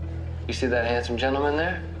 You see that handsome gentleman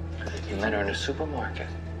there? You met her in the supermarket.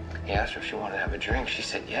 He asked her if she wanted to have a drink. She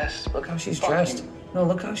said yes. Look how she's dressed. No,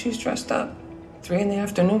 look how she's dressed up. 3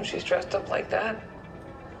 PM, she's dressed up like that.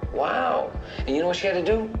 Wow. And you know what she had to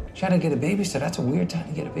do? She had to get a babysitter. That's a weird time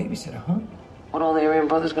to get a babysitter, huh? What all the Aryan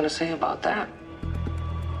brothers gonna say about that?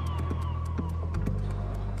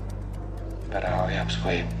 Better hurry up,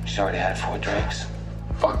 Squeeb. She's already had 4 drinks.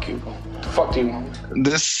 Fuck you. What the fuck do you want?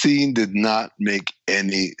 This scene did not make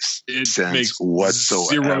any sense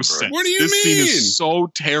whatsoever. Zero sense. What do you this mean? Scene is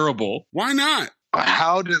so terrible. Why not?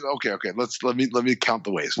 How did okay? Let me count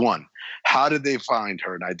the ways. 1, how did they find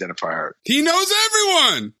her and identify her? He knows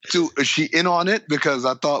everyone. 2, is she in on it? Because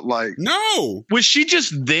I thought like No. Was she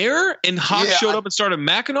just there and Hawk showed up and started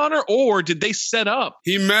macking on her, or did they set up?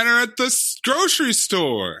 He met her at the grocery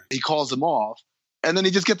store. he calls him off, and then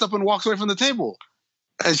he just gets up and walks away from the table,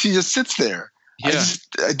 and she just sits there. Yeah.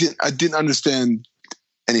 I didn't understand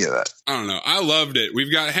any of that. I don't know. I loved it.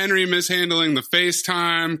 We've got Henry mishandling the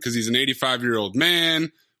FaceTime because he's an 85-year-old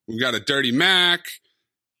man. We've got a Dirty Mac.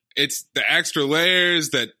 It's the extra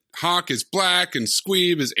layers that Hawk is black and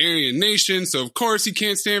Squeeb is Aryan Nation, so of course he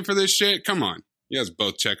can't stand for this shit. Come on. You guys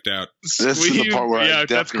both checked out. This is the part where I that's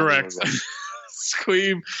definitely correct. was like,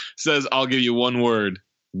 Squeeb says, I'll give you one word,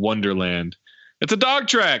 Wonderland. It's a dog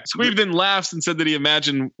track. Squeeb then laughs and said that he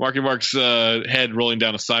imagined Marky Mark's head rolling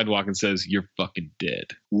down a sidewalk and says, you're fucking dead.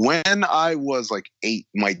 when I was like 8,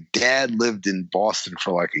 my dad lived in Boston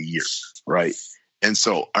for like a year, right? And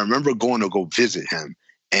so I remember going to go visit him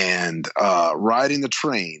and riding the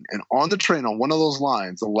train. And on the train, on one of those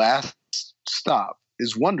lines, the last stop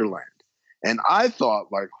is Wonderland. And I thought,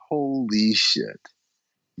 like, holy shit,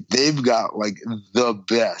 they've got like the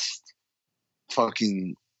best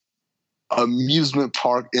fucking amusement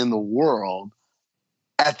park in the world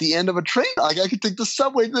at the end of a train. Like, I could take the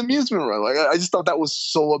subway to the amusement ride. Like, I just thought that was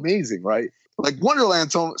so amazing, right? Like,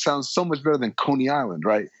 Wonderland sounds so much better than Coney Island,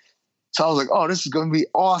 right? So I was like, oh, this is going to be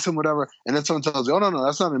awesome, whatever. And then someone tells me, oh, no,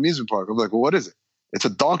 that's not an amusement park. I'm like, well, what is it? It's a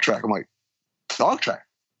dog track. I'm like, dog track?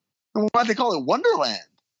 And why'd they call it Wonderland?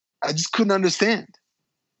 I just couldn't understand.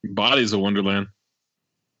 Your body's a Wonderland.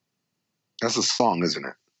 That's a song, isn't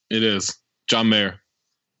it? It is. John Mayer.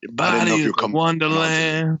 Your I didn't know if body you is were a coming-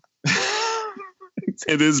 Wonderland.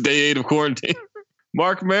 It is day 8 of quarantine.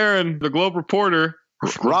 Mark Maron, the Globe reporter,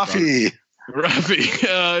 Rafi.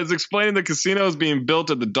 is explaining the casino is being built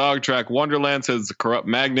at the dog track. Wonderland says it's a corrupt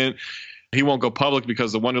magnet. He won't go public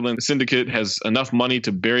because the Wonderland Syndicate has enough money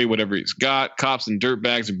to bury whatever he's got. Cops and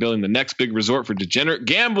dirtbags are building the next big resort for degenerate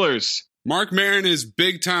gamblers. Mark Maron is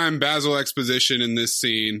big-time Basil exposition in this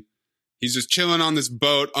scene. He's just chilling on this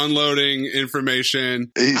boat, unloading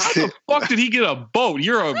information. How the fuck did he get a boat?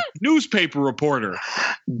 You're a newspaper reporter.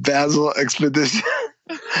 Basil Expedition.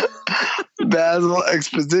 Basil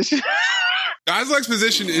Exposition. Basil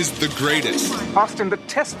exposition is the greatest. Austin, the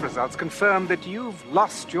test results confirm that you've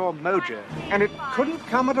lost your mojo, and it couldn't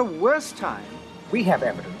come at a worse time. We have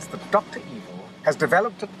evidence that Dr. Evil has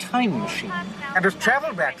developed a time machine and has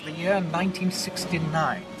traveled back to the year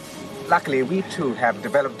 1969. Luckily, we too have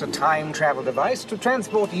developed a time travel device to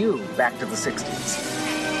transport you back to the 60s.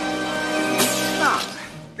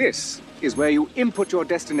 This is where you input your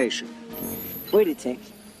destination. Wait a tick.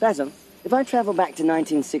 Basil, if I travel back to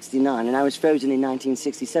 1969 and I was frozen in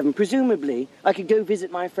 1967, presumably I could go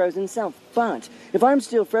visit my frozen self. But if I'm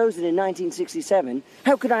still frozen in 1967,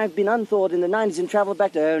 how could I have been unthawed in the 90s and traveled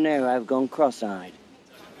back to, oh no, I've gone cross-eyed?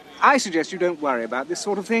 I suggest you don't worry about this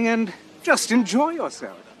sort of thing and just enjoy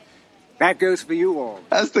yourself. That goes for you all.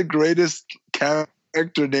 That's the greatest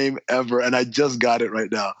character name ever, and I just got it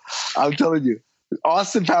right now. I'm telling you.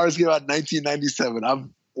 Austin Powers came out in 1997. I've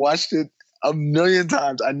watched it a million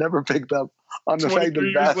times. I never picked up on the fact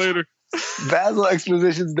that Basil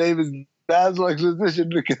Exposition's name is Basil Exposition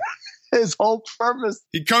because his whole purpose.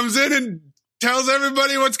 He comes in and tells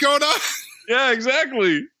everybody what's going on. Yeah,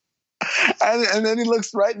 exactly. And then he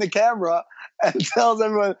looks right in the camera and tells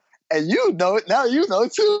everyone, and you know it, now you know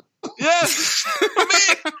it too. Yes.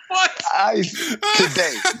 What?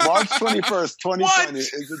 Today, March 21st, 2020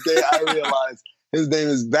 is the day I realized his name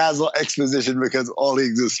is Basil Exposition because all he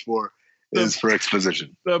exists for is for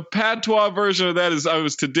exposition. The patois version of that is I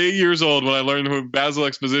was today years old when I learned what Basil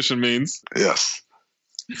Exposition means. Yes.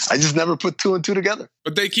 I just never put two and two together.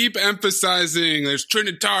 But they keep emphasizing there's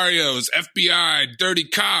Trinitarios, FBI, dirty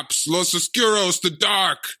cops, Los Oscuros, the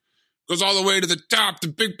dark. Goes all the way to the top, the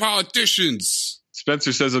big politicians.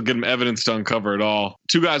 Spencer says he'll get him evidence to uncover it all.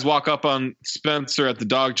 Two guys walk up on Spencer at the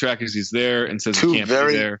dog track as he's there and says he can't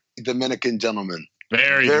be there. Dominican gentlemen.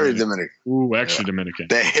 Very Dominican. Ooh, extra Dominican.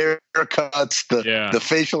 The haircuts, the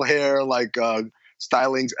facial hair, like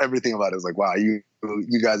stylings, everything about it is like, wow, you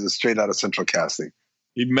guys are straight out of Central Casting.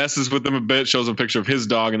 He messes with them a bit, shows them a picture of his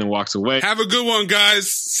dog, and then walks away. Have a good one,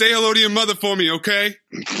 guys. Say hello to your mother for me, okay?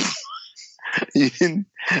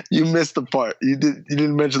 You missed the part. You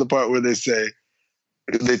didn't mention the part where they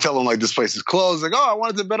tell him like this place is closed. Like, oh, I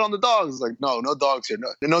wanted to bet on the dogs. Like, no dogs here.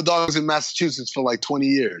 No dogs in Massachusetts for like 20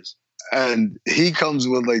 years. And he comes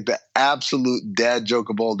with like the absolute dad joke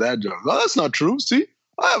of all dad jokes. Oh, that's not true. See,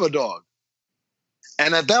 I have a dog.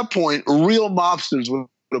 And at that point, real mobsters would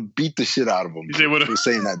have beat the shit out of him for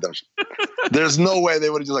saying that dumb shit. There's no way they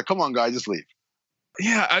would have just like, come on, guy, just leave.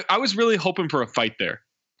 Yeah, I was really hoping for a fight there.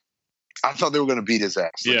 I thought they were going to beat his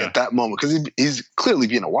ass at that moment because he's clearly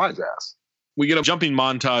being a wise ass. We get a jumping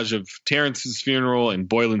montage of Terrence's funeral and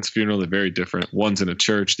Boylan's funeral. They're very different. One's in a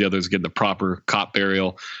church. The other's getting the proper cop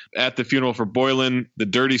burial. At the funeral for Boylan, the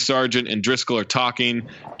dirty sergeant and Driscoll are talking.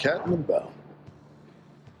 Cat and Bell.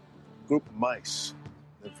 Group of mice.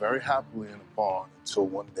 They're very happily in a barn until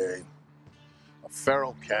one day a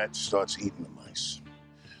feral cat starts eating the mice.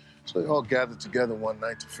 So they all gathered together one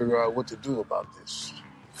night to figure out what to do about this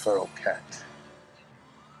feral cat.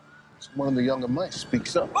 So one of the younger mice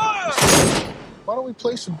speaks up. Why don't we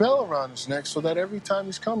place a bell around his neck so that every time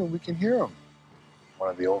he's coming, we can hear him? One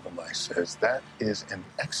of the older mice says, that is an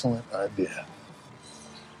excellent idea.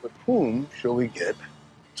 But whom shall we get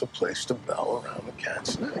to place the bell around the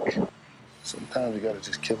cat's neck? Sometimes you gotta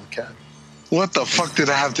just kill a cat. What the fuck did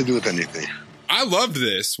I have to do with anything? I loved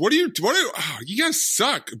this. You guys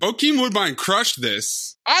suck. Bokeem Woodbine crushed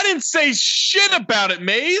this. I didn't say shit about it,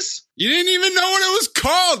 Maze. You didn't even know what it was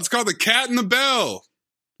called. It's called The Cat and the Bell.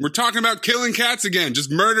 We're talking about killing cats again, just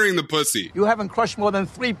murdering the pussy. You haven't crushed more than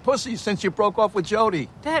 3 pussies since you broke off with Jody.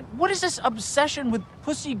 Dad, what is this obsession with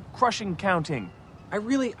pussy crushing counting?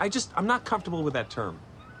 I'm not comfortable with that term.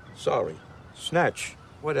 Sorry. Snatch.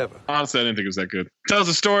 Whatever. Honestly, I didn't think it was that good. Tells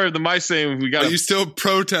the story of the mice saying we got. You still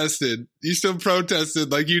protested.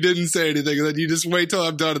 Like you didn't say anything, and then you just wait till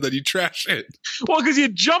I'm done, and then you trash it. Well, because you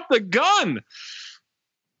jumped the gun.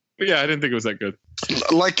 But yeah, I didn't think it was that good.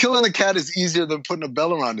 Like killing a cat is easier than putting a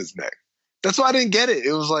bell around his neck. That's why I didn't get it.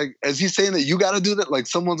 It was like, is he saying that you got to do that? Like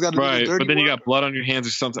someone's got to do the dirty but then work? you got blood on your hands or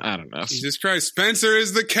something. I don't know. Jesus Christ. Spencer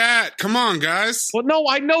is the cat. Come on, guys. Well, no,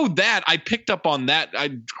 I know that. I picked up on that. I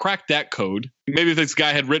cracked that code. Maybe if this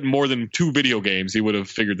guy had written more than 2 video games, he would have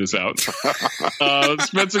figured this out.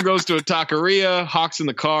 Spencer goes to a taqueria, Hawk's in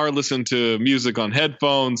the car, listening to music on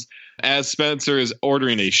headphones, as Spencer is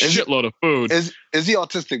ordering a shitload of food. Is he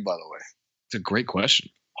autistic, by the way? It's a great question.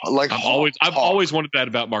 Like I've always wondered that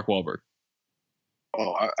about Mark Wahlberg.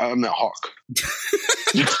 Oh, I meant Hawk.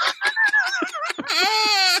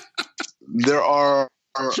 There are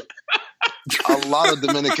a lot of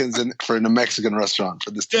Dominicans in a Mexican restaurant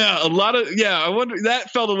for this time. Yeah, a lot of I wonder, that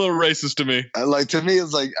felt a little racist to me. Like to me,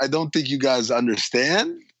 it's like I don't think you guys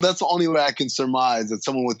understand. That's the only way I can surmise that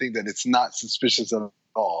someone would think that it's not suspicious at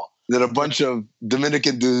all. That a bunch of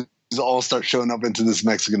Dominican dudes all start showing up into this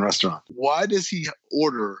Mexican restaurant. Why does he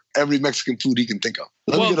order every Mexican food he can think of?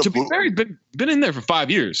 To be fair, he's been in there for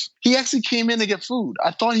 5 years. He actually came in to get food.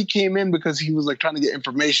 I thought he came in because he was like trying to get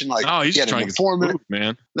information. Like, he's trying to get food,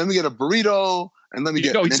 man. Let me get a burrito and let me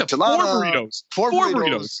get an enchilada. Four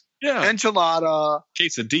burritos. Yeah. Enchilada.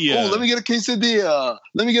 Quesadilla. Oh, let me get a quesadilla.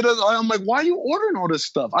 Let me get I'm like, why are you ordering all this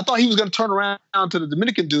stuff? I thought he was going to turn around to the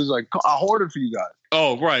Dominican dudes like, I ordered for you guys.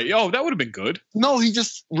 Oh, right. Oh, that would have been good. No, he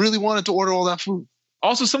just really wanted to order all that food.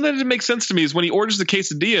 Also, something that didn't make sense to me is when he orders the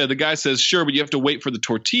quesadilla, the guy says, sure, but you have to wait for the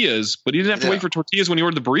tortillas. But he didn't have to wait for tortillas when he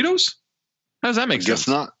ordered the burritos? How does that make sense? Guess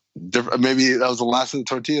not. Maybe that was the last of the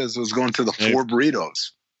tortillas. It was going to the 4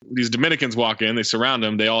 burritos. These Dominicans walk in. They surround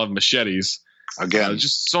him. They all have machetes. Again.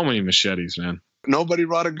 Just so many machetes, man. Nobody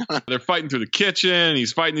brought a gun. They're fighting through the kitchen.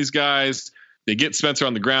 He's fighting these guys. They get Spencer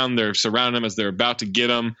on the ground. They're surrounding him as they're about to get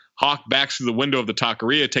him. Hawk backs through the window of the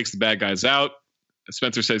taqueria, takes the bad guys out.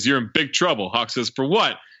 Spencer says, you're in big trouble. Hawk says, for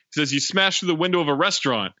what? He says, you smashed through the window of a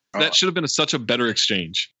restaurant. That should have been such a better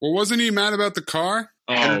exchange. Well, wasn't he mad about the car?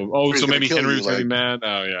 So maybe Henry was going to be mad?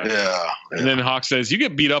 Oh, yeah. Yeah. And then Hawk says, you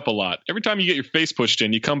get beat up a lot. Every time you get your face pushed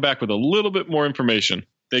in, you come back with a little bit more information.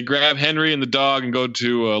 They grab Henry and the dog and go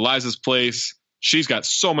to Liza's place. She's got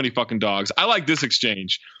so many fucking dogs. I like this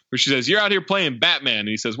exchange where she says, you're out here playing Batman. And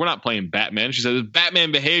he says, we're not playing Batman. She says, it's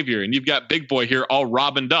Batman behavior. And you've got Big Boy here all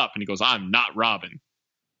Robined up. And he goes, I'm not Robin.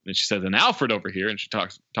 And she says, and Alfred over here. And she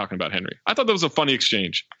talking about Henry. I thought that was a funny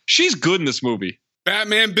exchange. She's good in this movie.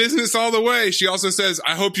 Batman business all the way. She also says,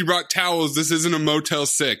 I hope you brought towels. This isn't a Motel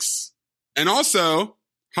 6. And also,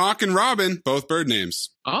 Hawk and Robin, both bird names.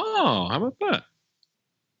 Oh, how about that?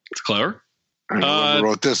 It's clever. Whoever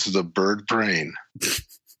wrote this is a bird brain.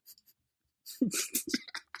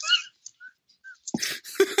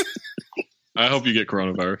 I hope you get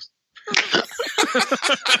coronavirus.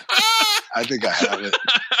 I think I have it.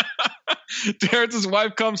 Terrence's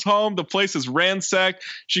wife comes home. The place is ransacked.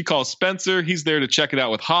 She calls Spencer. He's there to check it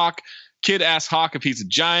out with Hawk. Kid asks Hawk if he's a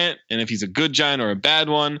giant and if he's a good giant or a bad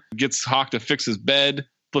one. Gets Hawk to fix his bed,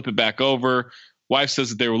 flip it back over. Wife says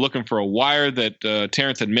that they were looking for a wire that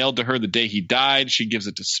Terrence had mailed to her the day he died. She gives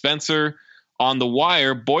it to Spencer. On the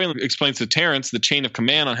wire, Boylan explains to Terrence the chain of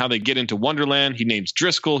command on how they get into Wonderland. He names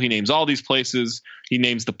Driscoll. He names all these places. He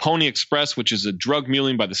names the Pony Express, which is a drug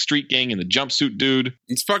muling by the street gang and the jumpsuit dude.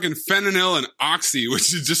 It's fucking fentanyl and oxy,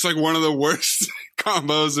 which is just like one of the worst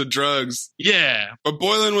combos of drugs. Yeah. But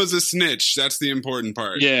Boylan was a snitch. That's the important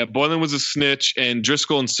part. Yeah, Boylan was a snitch, and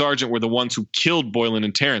Driscoll and Sargent were the ones who killed Boylan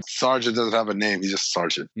and Terrence. Sargent doesn't have a name. He's just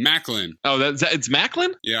Sargent. Macklin. Oh, it's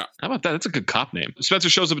Macklin? Yeah. How about that? That's a good cop name. Spencer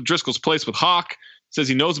shows up at Driscoll's place with Hawk, says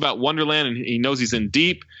he knows about Wonderland and he knows he's in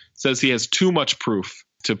deep, says he has too much proof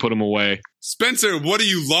to put him away. Spencer, what are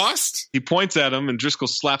you, lost? He points at him and Driscoll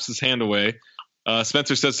slaps his hand away.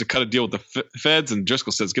 Spencer says to cut a deal with the feds, and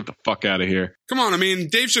Driscoll says, get the fuck out of here. Come on, I mean,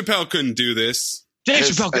 Dave Chappelle couldn't do this. Dave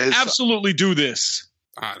Chappelle could absolutely do this.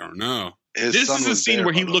 I don't know. This is the scene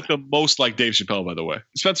where he looked the most like Dave Chappelle, by the way.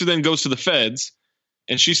 Spencer then goes to the feds,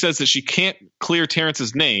 and she says that she can't clear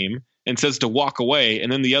Terrence's name and says to walk away,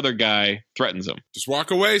 and then the other guy threatens him. Just walk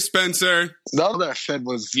away, Spencer. The other Fed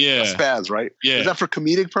was Spaz, right? Yeah. Is that for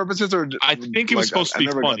comedic purposes? Or I think it was supposed to be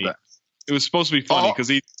funny. It was supposed to be funny because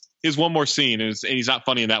he has one more scene, and he's not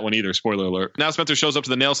funny in that one either. Spoiler alert. Now Spencer shows up to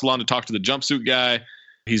the nail salon to talk to the jumpsuit guy.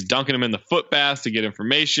 He's dunking him in the foot bath to get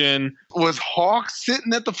information. Was Hawk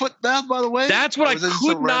sitting at the foot bath, by the way? That's what I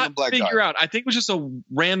could not figure out. I think it was just a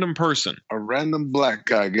random person. A random black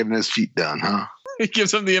guy getting his feet done, huh? He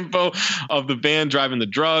gives him the info of the van driving the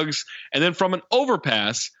drugs. And then from an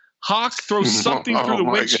overpass, Hawk throws something through the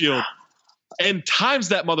windshield and times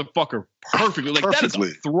that motherfucker perfectly. Like, that is a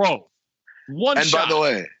throw. One and shot. By the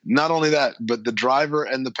way, not only that, but the driver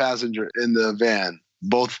and the passenger in the van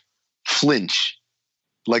both flinch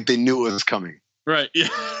like they knew it was coming. Right. Yeah.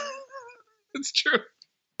 It's true.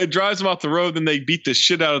 It drives them off the road, then they beat the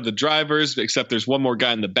shit out of the drivers, except there's one more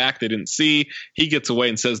guy in the back they didn't see. He gets away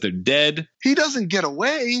and says they're dead. He doesn't get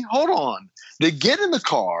away. Hold on. They get in the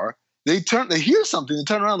car. They hear something. They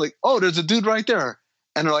turn around like, oh, there's a dude right there.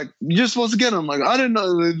 And they're like, you're supposed to get him. Like, I didn't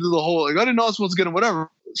know they do the whole, like, I didn't know I was supposed to get him, whatever.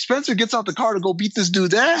 Spencer gets out the car to go beat this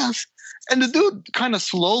dude's ass. And the dude kind of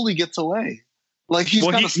slowly gets away. Like, he's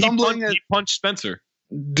kind of stumbling. He punched Spencer.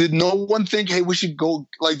 Did no one think, hey, we should go?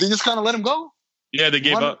 Like, they just kind of let him go? Yeah, they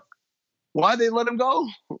gave up. Why'd they let him go?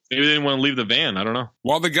 Maybe they didn't want to leave the van. I don't know.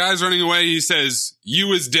 While the guy's running away, he says,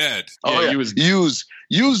 you is dead. Oh, yeah.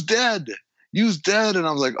 You's dead. You's dead. And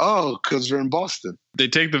I was like, oh, because they're in Boston. They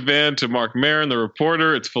take the van to Mark Maron, the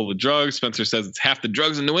reporter. It's full of drugs. Spencer says it's half the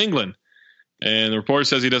drugs in New England. And the reporter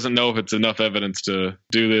says he doesn't know if it's enough evidence to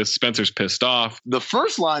do this. Spencer's pissed off. The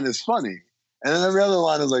first line is funny. And then every other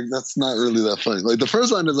line is like, that's not really that funny. Like the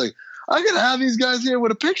first line is like, I gotta have these guys here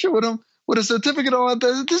with a picture with them, with a certificate on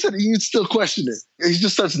this, and you still question it. He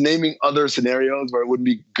just starts naming other scenarios where it wouldn't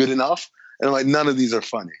be good enough. And I'm like, none of these are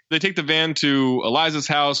funny. They take the van to Eliza's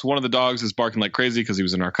house. One of the dogs is barking like crazy because he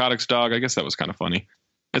was a narcotics dog. I guess that was kind of funny.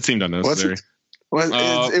 It seemed unnecessary.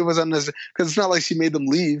 It was unnecessary because it's not like she made them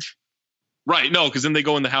leave. Right. No, because then they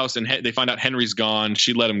go in the house and they find out Henry's gone.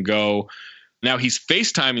 She let him go. Now he's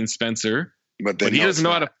FaceTiming Spencer, but he doesn't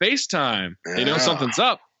know how to FaceTime. Yeah. They know something's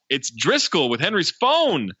up. It's Driscoll with Henry's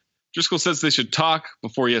phone. Driscoll says they should talk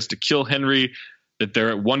before he has to kill Henry, that they're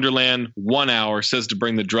at Wonderland 1 hour, says to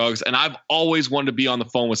bring the drugs. And I've always wanted to be on the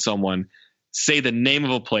phone with someone, say the name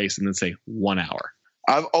of a place, and then say 1 hour.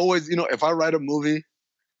 I've always, if I write a movie,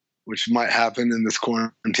 which might happen in this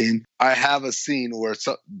quarantine, I have a scene where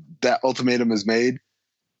that ultimatum is made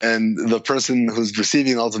and the person who's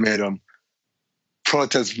receiving the ultimatum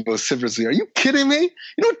protests vociferously. Are you kidding me? You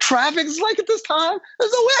know what traffic is like at this time?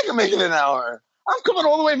 There's no way I can make it in an hour. I'm coming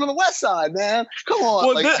all the way from the west side, man. Come on.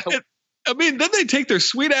 Well, then they take their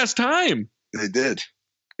sweet ass time. They did.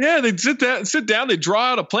 Yeah, they sit down, they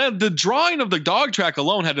draw out a plan. The drawing of the dog track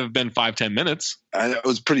alone had to have been 5-10 minutes. And it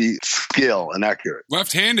was pretty skill and accurate.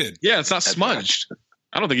 Left-handed. Yeah, it's not smudged.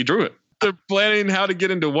 I don't think he drew it. They're planning how to get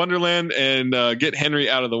into Wonderland and get Henry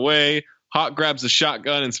out of the way. Hawk grabs the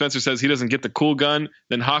shotgun, and Spencer says he doesn't get the cool gun.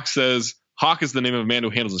 Then Hawk says, Hawk is the name of a man who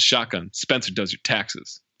handles a shotgun. Spencer does your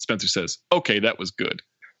taxes. Spencer says, okay, that was good.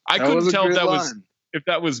 I couldn't tell if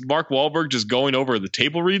that was Mark Wahlberg just going over the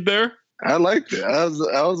table read there. I liked it. That was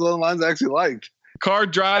one of the lines I actually liked. Car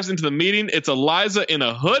drives into the meeting. It's Eliza in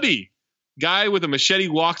a hoodie. Guy with a machete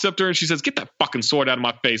walks up to her and she says, get that fucking sword out of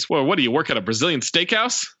my face. Well, what do you work at a Brazilian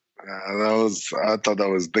steakhouse? I thought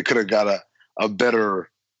they could have got a better,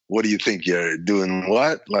 what do you think you're doing?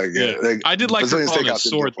 What? I did like her calling his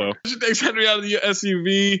sword though. She takes Henry out of the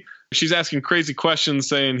SUV. She's asking crazy questions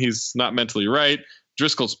saying he's not mentally right.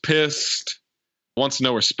 Driscoll's pissed, wants to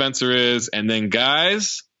know where Spencer is. And then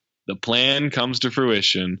guys, the plan comes to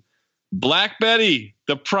fruition. Black Betty,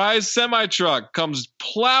 the prize semi-truck, comes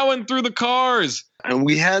plowing through the cars. And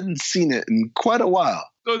we hadn't seen it in quite a while.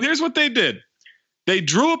 So here's what they did. They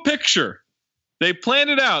drew a picture. They planned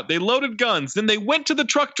it out. They loaded guns. Then they went to the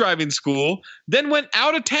truck driving school, then went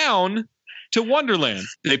out of town to Wonderland.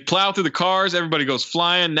 They plow through the cars. Everybody goes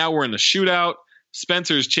flying. Now we're in the shootout.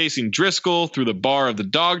 Spencer is chasing Driscoll through the bar of the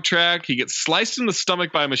dog track. He gets sliced in the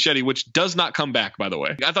stomach by a machete, which does not come back, by the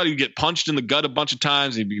way. I thought he'd get punched in the gut a bunch of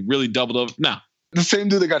times. He'd be really doubled up. No. The same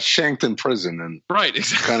dude that got shanked in prison and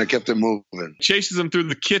exactly. Kind of kept it moving. Chases him through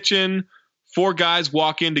the kitchen. 4 guys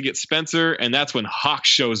walk in to get Spencer, and that's when Hawk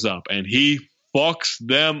shows up, and he fucks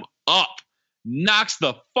them up. Knocks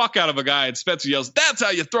the fuck out of a guy, and Spencer yells, that's how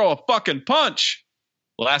you throw a fucking punch.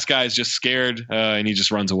 The last guy is just scared, and he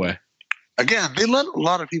just runs away. Again, they let a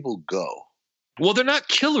lot of people go. Well, they're not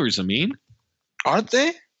killers, aren't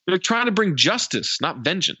they? They're trying to bring justice, not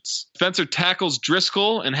vengeance. Spencer tackles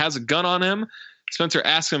Driscoll and has a gun on him. Spencer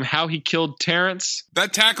asks him how he killed Terrence.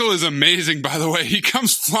 That tackle is amazing, by the way. He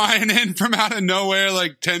comes flying in from out of nowhere,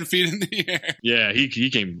 like 10 feet in the air. Yeah,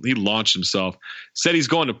 he launched himself. Said he's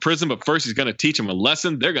going to prison, but first he's going to teach him a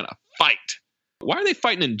lesson. They're going to fight. Why are they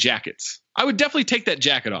fighting in jackets? I would definitely take that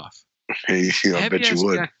jacket off. Hey, I bet you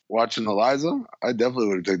would. Watching Eliza, I definitely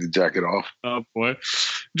would have taken the jacket off. Oh, boy.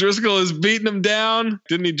 Driscoll is beating him down.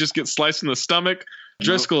 Didn't he just get sliced in the stomach?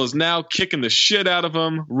 Driscoll is now kicking the shit out of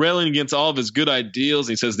him, railing against all of his good ideals.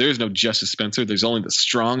 He says, there's no justice, Spencer. There's only the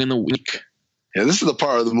strong and the weak. Yeah, this is the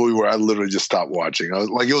part of the movie where I literally just stopped watching. I was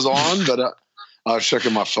like, it was on, but I was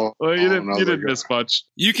checking my phone. Well, you didn't miss much.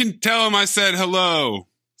 You can tell him I said hello.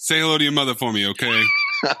 Say hello to your mother for me, okay?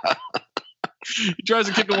 He tries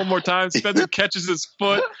to kick him one more time. Spencer catches his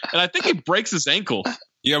foot, and I think he breaks his ankle.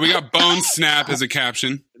 Yeah, we got bone snap as a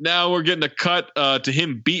caption. Now we're getting a cut to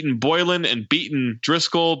him beating Boylan and beating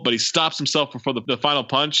Driscoll, but he stops himself before the final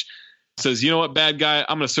punch. Says, you know what, bad guy?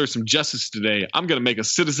 I'm going to serve some justice today. I'm going to make a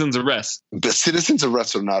citizen's arrest. The citizen's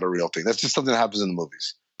arrests are not a real thing. That's just something that happens in the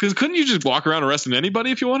movies. Because couldn't you just walk around arresting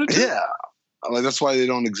anybody if you wanted to? Yeah. Like, that's why they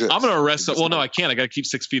don't exist. I'm going to arrest – well, no, I can't. I got to keep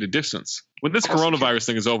 6 feet of distance. When this coronavirus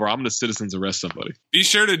thing is over, I'm going to citizen's arrest somebody. Be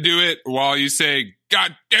sure to do it while you say,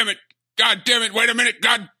 God damn it. God damn it. Wait a minute.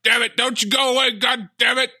 God damn it. Don't you go away. God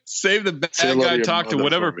damn it. Save the bad guy talk to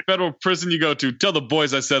whatever federal prison you go to. Tell the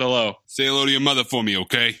boys I said hello. Say hello to your mother for me,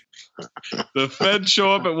 okay? The feds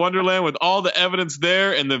show up at Wonderland with all the evidence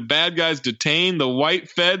there, and the bad guys detained. The white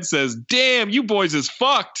Fed says, "Damn, you boys is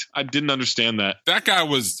fucked." I didn't understand that. That guy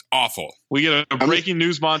was awful. We get a breaking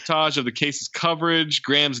news montage of the case's coverage.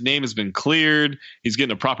 Graham's name has been cleared. He's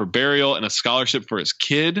getting a proper burial and a scholarship for his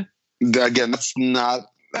kid. Again, that's not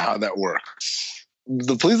how that works.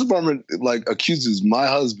 The police department accuses my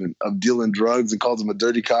husband of dealing drugs and calls him a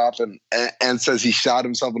dirty cop and says he shot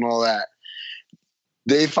himself and all that.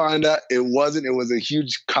 They find out it wasn't. It was a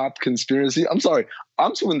huge cop conspiracy. I'm sorry.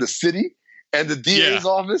 I'm suing the city and the DA's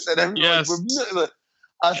office and everyone. Yes.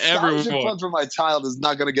 A scholarship fund for my child is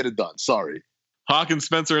not going to get it done. Sorry. Hawk and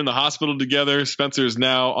Spencer are in the hospital together. Spencer is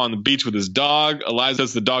now on the beach with his dog. Eliza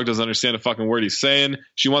says the dog doesn't understand a fucking word he's saying.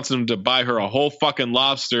 She wants him to buy her a whole fucking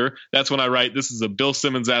lobster. That's when I write, this is a Bill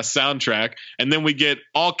Simmons ass soundtrack. And then we get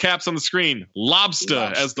all caps on the screen,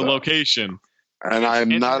 lobster. As the location. And I'm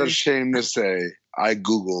not ashamed to say I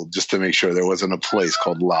Googled just to make sure there wasn't a place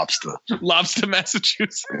called Lobster. Lobster,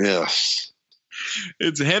 Massachusetts. Yes.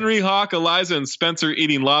 It's Henry, Hawk, Eliza, and Spencer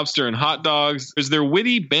eating lobster and hot dogs. Is there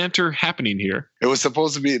witty banter happening here? It was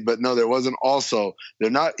supposed to be, but no, there wasn't. Also, they're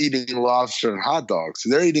not eating lobster and hot dogs.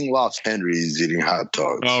 They're eating lobster. Henry's eating hot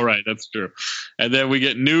dogs. Oh, right. That's true. And then we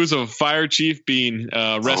get news of a fire chief being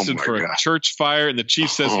arrested for a church fire. And the chief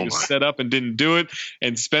says he was set up and didn't do it.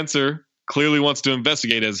 And Spencer clearly wants to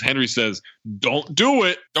investigate, as Henry says, don't do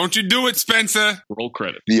it. Don't you do it, Spencer. Roll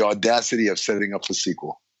credit. The audacity of setting up a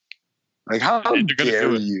sequel. Like, how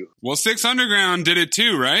dare you? Well, Six Underground did it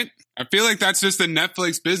too, right? I feel like that's just the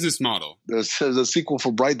Netflix business model. There's a sequel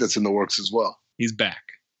for Bright that's in the works as well. He's back.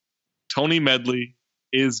 Tony Medley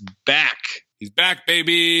is back. He's back,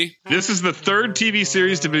 baby. This is the third TV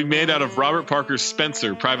series to be made out of Robert Parker's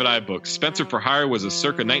Spencer Private Eye books. Spencer for Hire was a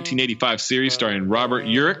circa 1985 series starring Robert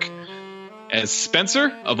Urich as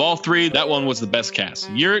Spencer. Of all three, that one was the best cast.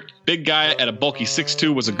 Urich, big guy at a bulky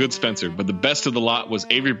 6'2", was a good Spencer, but the best of the lot was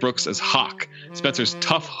Avery Brooks as Hawk, Spencer's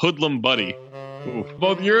tough hoodlum buddy. Ooh.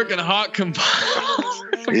 Both Urich and Hawk combined.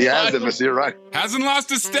 He has it, but you're right. Hasn't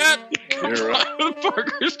lost a step. You're right.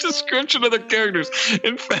 Parker's description of the characters.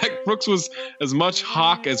 In fact, Brooks was as much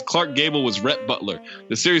Hawk as Clark Gable was Rhett Butler.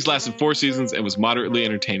 The series lasted 4 seasons and was moderately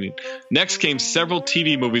entertaining. Next came several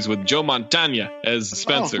TV movies with Joe Montana as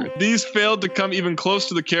Spencer. Oh. These failed to come even close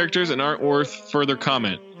to the characters and aren't worth further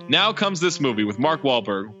comment. Now comes this movie with Mark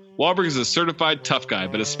Wahlberg. Wahlberg is a certified tough guy,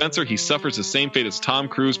 but as Spencer, he suffers the same fate as Tom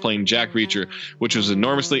Cruise playing Jack Reacher, which was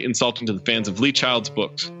enormously insulting to the fans of Lee Child's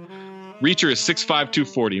books. Reacher is 6'5",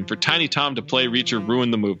 240, and for Tiny Tom to play Reacher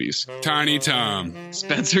ruined the movies. Tiny Tom.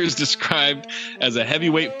 Spencer is described as a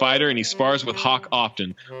heavyweight fighter, and he spars with Hawk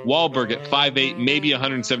often. Wahlberg at 5'8", maybe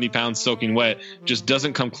 170 pounds soaking wet, just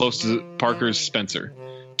doesn't come close to Parker's Spencer.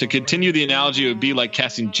 To continue the analogy, it would be like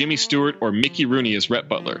casting Jimmy Stewart or Mickey Rooney as Rhett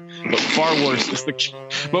Butler. But far worse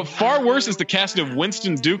is the casting of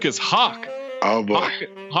Winston Duke as Hawk. Oh boy.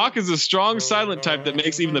 Hawk is a strong, silent type that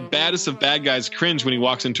makes even the baddest of bad guys cringe when he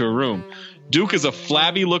walks into a room. Duke is a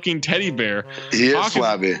flabby-looking teddy bear. He is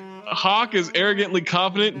flabby. Hawk is arrogantly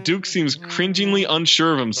confident. Duke seems cringingly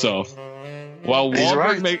unsure of himself. While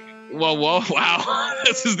Wahlberg wow,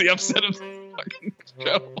 this is the upset of the fucking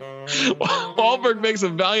show. Wahlberg makes a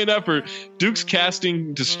valiant effort. Duke's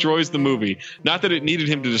casting destroys the movie. Not that it needed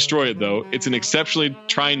him to destroy it, though. It's an exceptionally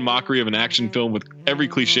trying mockery of an action film with every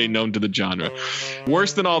cliche known to the genre.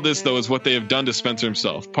 Worse than all this, though, is what they have done to Spencer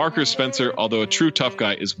himself. Parker Spencer, although a true tough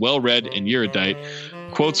guy, is well-read and erudite,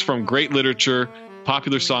 quotes from great literature,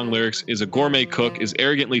 popular song lyrics, is a gourmet cook, is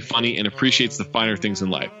arrogantly funny, and appreciates the finer things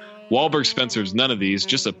in life. Wahlberg Spencer is none of these,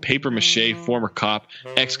 just a papier-mâché former cop,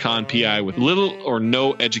 ex-con PI with little or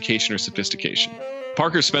no education or sophistication.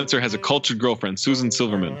 Parker Spencer has a cultured girlfriend, Susan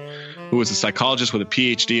Silverman, who is a psychologist with a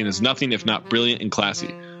PhD and is nothing if not brilliant and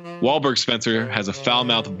classy. Wahlberg Spencer has a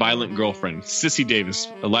foul-mouthed, violent girlfriend, Sissy Davis,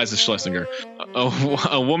 Eliza Schlesinger,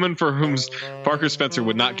 a woman for whom Parker Spencer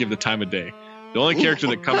would not give the time of day. The only character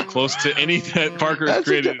that comes close to any that Parker has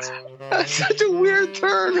created that's such a weird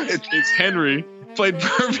turn. It's Henry, played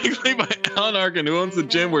perfectly by Alan Arkin, who owns the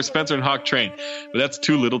gym where Spencer and Hawk train. But that's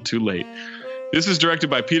too little too late. This is directed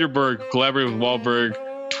by Peter Berg, who collaborated with Wahlberg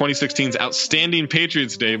 2016's outstanding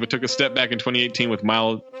Patriots Day, but took a step back in 2018 with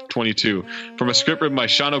Mile 22. From a script written by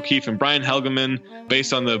Sean O'Keefe and Brian Helgeman,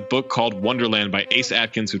 based on the book called Wonderland by Ace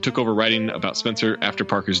Atkins, who took over writing about Spencer after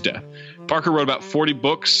Parker's death. Parker wrote about 40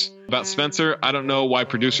 books about Spencer. I don't know why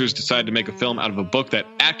producers decided to make a film out of a book that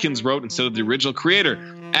Atkins wrote instead of the original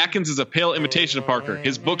creator. Atkins is a pale imitation of Parker.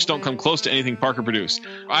 His books don't come close to anything Parker produced.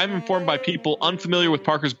 I'm informed by people unfamiliar with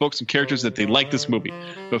Parker's books and characters that they like this movie.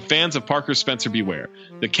 But fans of Parker Spencer beware.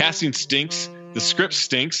 The casting stinks. The script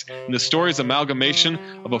stinks, and the story is an amalgamation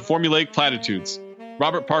of a formulaic platitudes.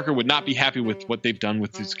 Robert Parker would not be happy with what they've done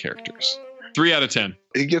with his characters. 3 out of 10.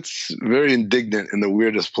 He gets very indignant in the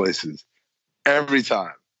weirdest places. Every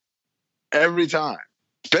time. Every time.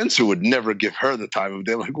 Spencer would never give her the time of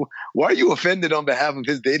day. Like, why are you offended on behalf of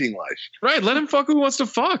his dating life? Right, let him fuck who wants to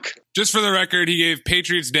fuck. Just for the record, he gave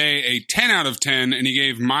Patriots Day a 10 out of 10, and he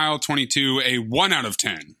gave Mile 22 a 1 out of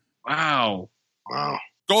 10. Wow.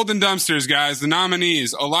 Golden Dumpsters, guys. The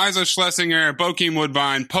nominees: Eliza Schlesinger, Bokeem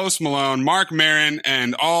Woodbine, Post Malone, Mark Maron,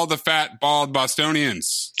 and all the fat, bald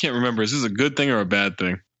Bostonians. Can't remember. Is this a good thing or a bad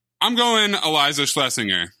thing? I'm going Eliza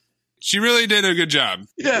Schlesinger. She really did a good job.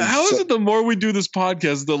 Yeah, how is it the more we do this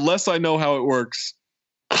podcast, the less I know how it works?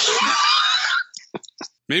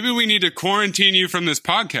 Maybe we need to quarantine you from this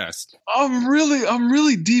podcast. I'm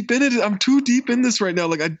really deep in it. I'm too deep in this right now.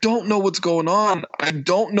 Like, I don't know what's going on. I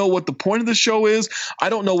don't know what the point of the show is. I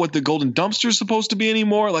don't know what the Golden Dumpster is supposed to be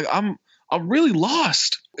anymore. Like, I'm really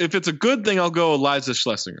lost. If it's a good thing, I'll go Eliza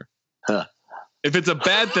Schlesinger. Huh. If it's a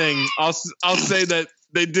bad thing, I'll say that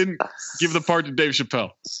they didn't give the part to Dave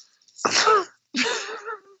Chappelle.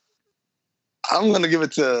 I'm going to give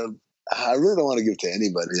it to... I really don't want to give it to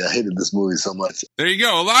anybody. I hated this movie so much. There you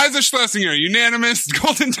go. Eliza Schlesinger, unanimous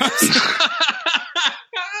Golden Dumpster.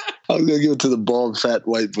 I was going to give it to the bald, fat,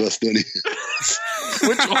 white Bostonian.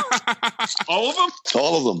 Which one? All of them?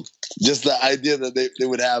 All of them. Just the idea that they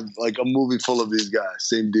would have like a movie full of these guys.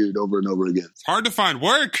 Same dude over and over again. It's hard to find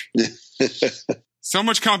work. So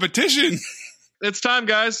much competition. It's time,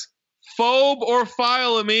 guys. Phobe or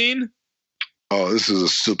file, Amin? Oh, this is a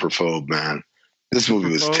super phobe, man. This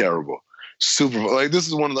movie was terrible. Super, like, this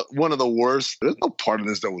is one of the worst. There's no part of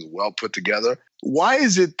this that was well put together. Why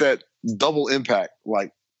is it that Double Impact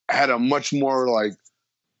like had a much more like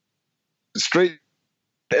straight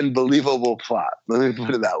and believable plot? Let me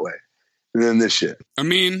put it that way. Than this shit. I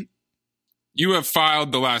mean, you have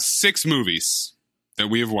filed the last 6 movies that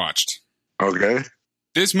we have watched. Okay.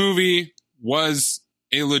 This movie was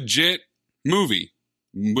a legit movie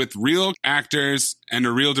with real actors and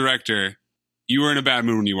a real director. You were in a bad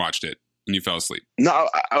mood when you watched it and you fell asleep. No,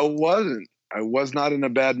 I wasn't. I was not in a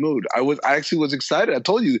bad mood. I actually was excited. I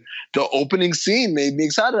told you the opening scene made me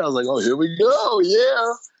excited. I was like, oh, here we go.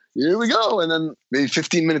 Yeah, here we go. And then maybe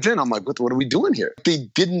 15 minutes in, I'm like, what are we doing here? They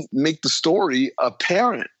didn't make the story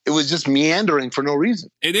apparent. It was just meandering for no reason.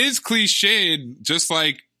 It is cliched, just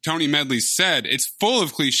like Tony Medley said. It's full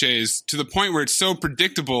of cliches to the point where it's so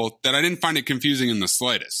predictable that I didn't find it confusing in the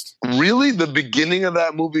slightest. Really? The beginning of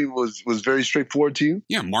that movie was very straightforward to you?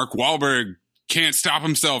 Yeah, Mark Wahlberg can't stop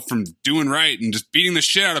himself from doing right and just beating the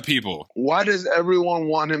shit out of people. Why does everyone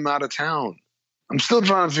want him out of town? I'm still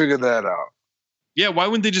trying to figure that out. Yeah, why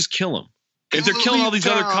wouldn't they just kill him? If they're killing all these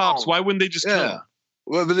other cops, why wouldn't they just kill him?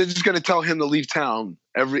 Well, but they're just going to tell him to leave town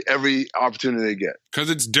every opportunity they get. Because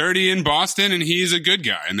it's dirty in Boston and he's a good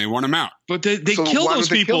guy and they want him out. But they killed those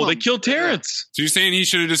people. They killed Terrence. So you're saying he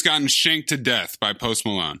should have just gotten shanked to death by Post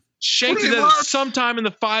Malone? Shanked to death sometime in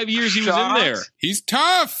the 5 years he was in there. He's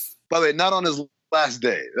tough. By the way, not on his last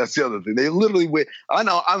day. That's the other thing. They literally wait. I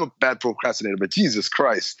know I'm a bad procrastinator, but Jesus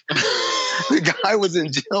Christ. The guy was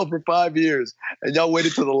in jail for 5 years and y'all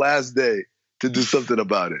waited till the last day to do something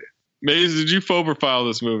about it. Maze, did you phobe or file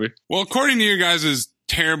this movie? Well, according to your guys'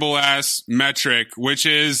 terrible ass metric, which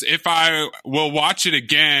is if I will watch it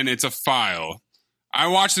again, it's a file. I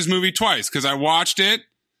watched this movie twice because I watched it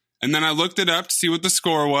and then I looked it up to see what the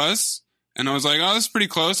score was. And I was like, oh, this is pretty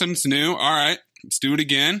close and it's new. All right, let's do it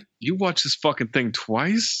again. You watched this fucking thing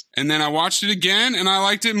twice? And then I watched it again and I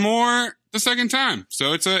liked it more the second time.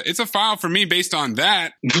 So it's a file for me based on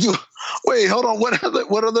that. Wait, hold on. What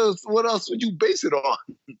else would you base it on?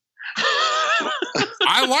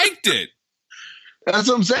 I liked it. That's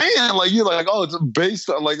what I'm saying. Like, you're like, oh, it's based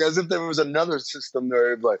on, like, as if there was another system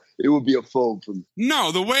there. Like, it would be a phobe for me.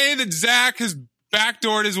 No, the way that Zach has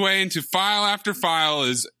backdoored his way into file after file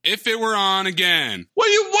is if it were on again. Why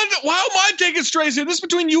am I taking strays here? This is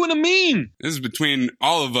between you and Amin. This is between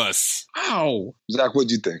all of us. Ow. Zach,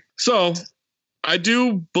 what'd you think? So, I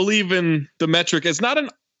do believe in the metric. It's not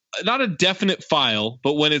a definite file,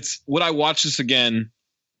 but when I watch this again,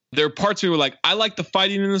 there are parts where we were like, I like the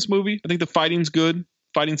fighting in this movie. I think the fighting's good.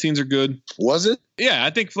 Fighting scenes are good. Was it? Yeah, I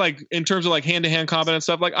think like in terms of like hand-to-hand combat and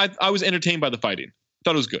stuff, like I was entertained by the fighting.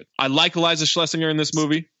 Thought it was good. I like Eliza Schlesinger in this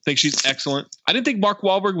movie. I think she's excellent. I didn't think Mark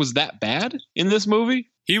Wahlberg was that bad in this movie.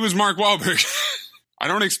 He was Mark Wahlberg. I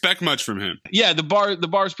don't expect much from him. Yeah, the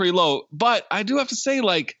bar's pretty low. But I do have to say,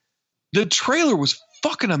 like, the trailer was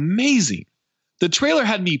fucking amazing. The trailer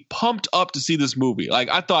had me pumped up to see this movie. Like,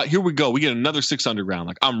 I thought, here we go. We get another 6 Underground.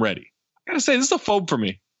 Like, I'm ready. I gotta say, this is a phobe for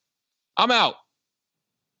me. I'm out.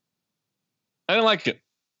 I didn't like it.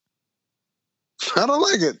 I don't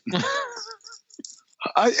like it.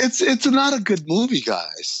 It's not a good movie,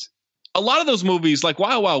 guys. A lot of those movies, like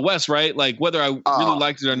Wild Wild West, right? Like whether I really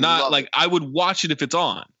liked it or not, like I would watch it if it's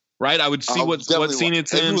on, right? I would see what scene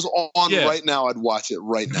it's in. If it was on right now, I'd watch it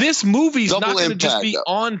right now. This movie's not going to just be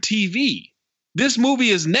on TV. This movie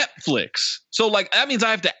is Netflix. So like that means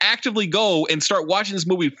I have to actively go and start watching this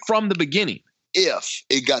movie from the beginning. If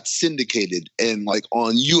it got syndicated and like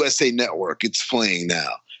on USA Network, it's playing now.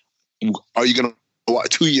 Are you going to watch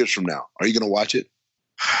 2 years from now? Are you going to watch it?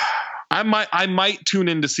 I might tune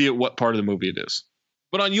in to see it, what part of the movie it is.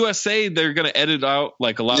 But on USA, they're going to edit out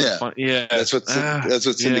like a lot of fun. Yeah, that's what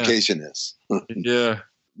syndication is. Yeah,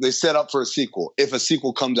 they set up for a sequel. If a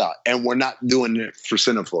sequel comes out and we're not doing it for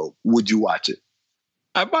Cinephobe, would you watch it?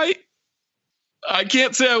 I might. I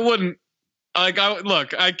can't say I wouldn't. Like,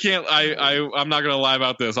 I can't. I'm not going to lie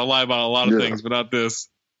about this. I'll lie about a lot of things, but not this.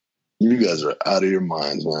 You guys are out of your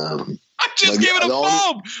minds, man. I just gave it a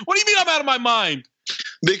phobe. What do you mean I'm out of my mind?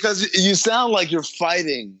 Because you sound like you're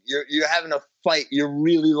fighting. You're having a fight. You're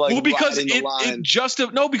really like because riding the line.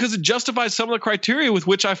 Because it justifies some of the criteria with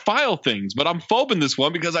which I file things. But I'm phobing this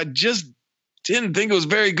one because I just didn't think it was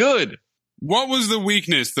very good. What was the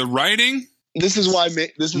weakness? The writing? This is why.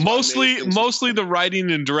 Mostly the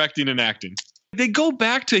writing and directing and acting. They go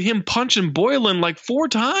back to him punching Boylan like 4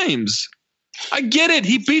 times. I get it.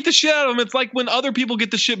 He beat the shit out of him. It's like when other people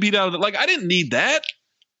get the shit beat out of it. Like, I didn't need that.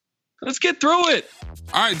 Let's get through it.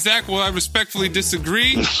 All right, Zach, well, I respectfully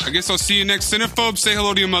disagree. I guess I'll see you next Cinephobe. Say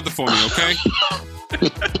hello to your mother for me, okay?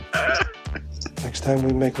 Next time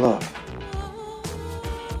we make love,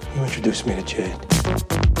 you introduce me to Jade.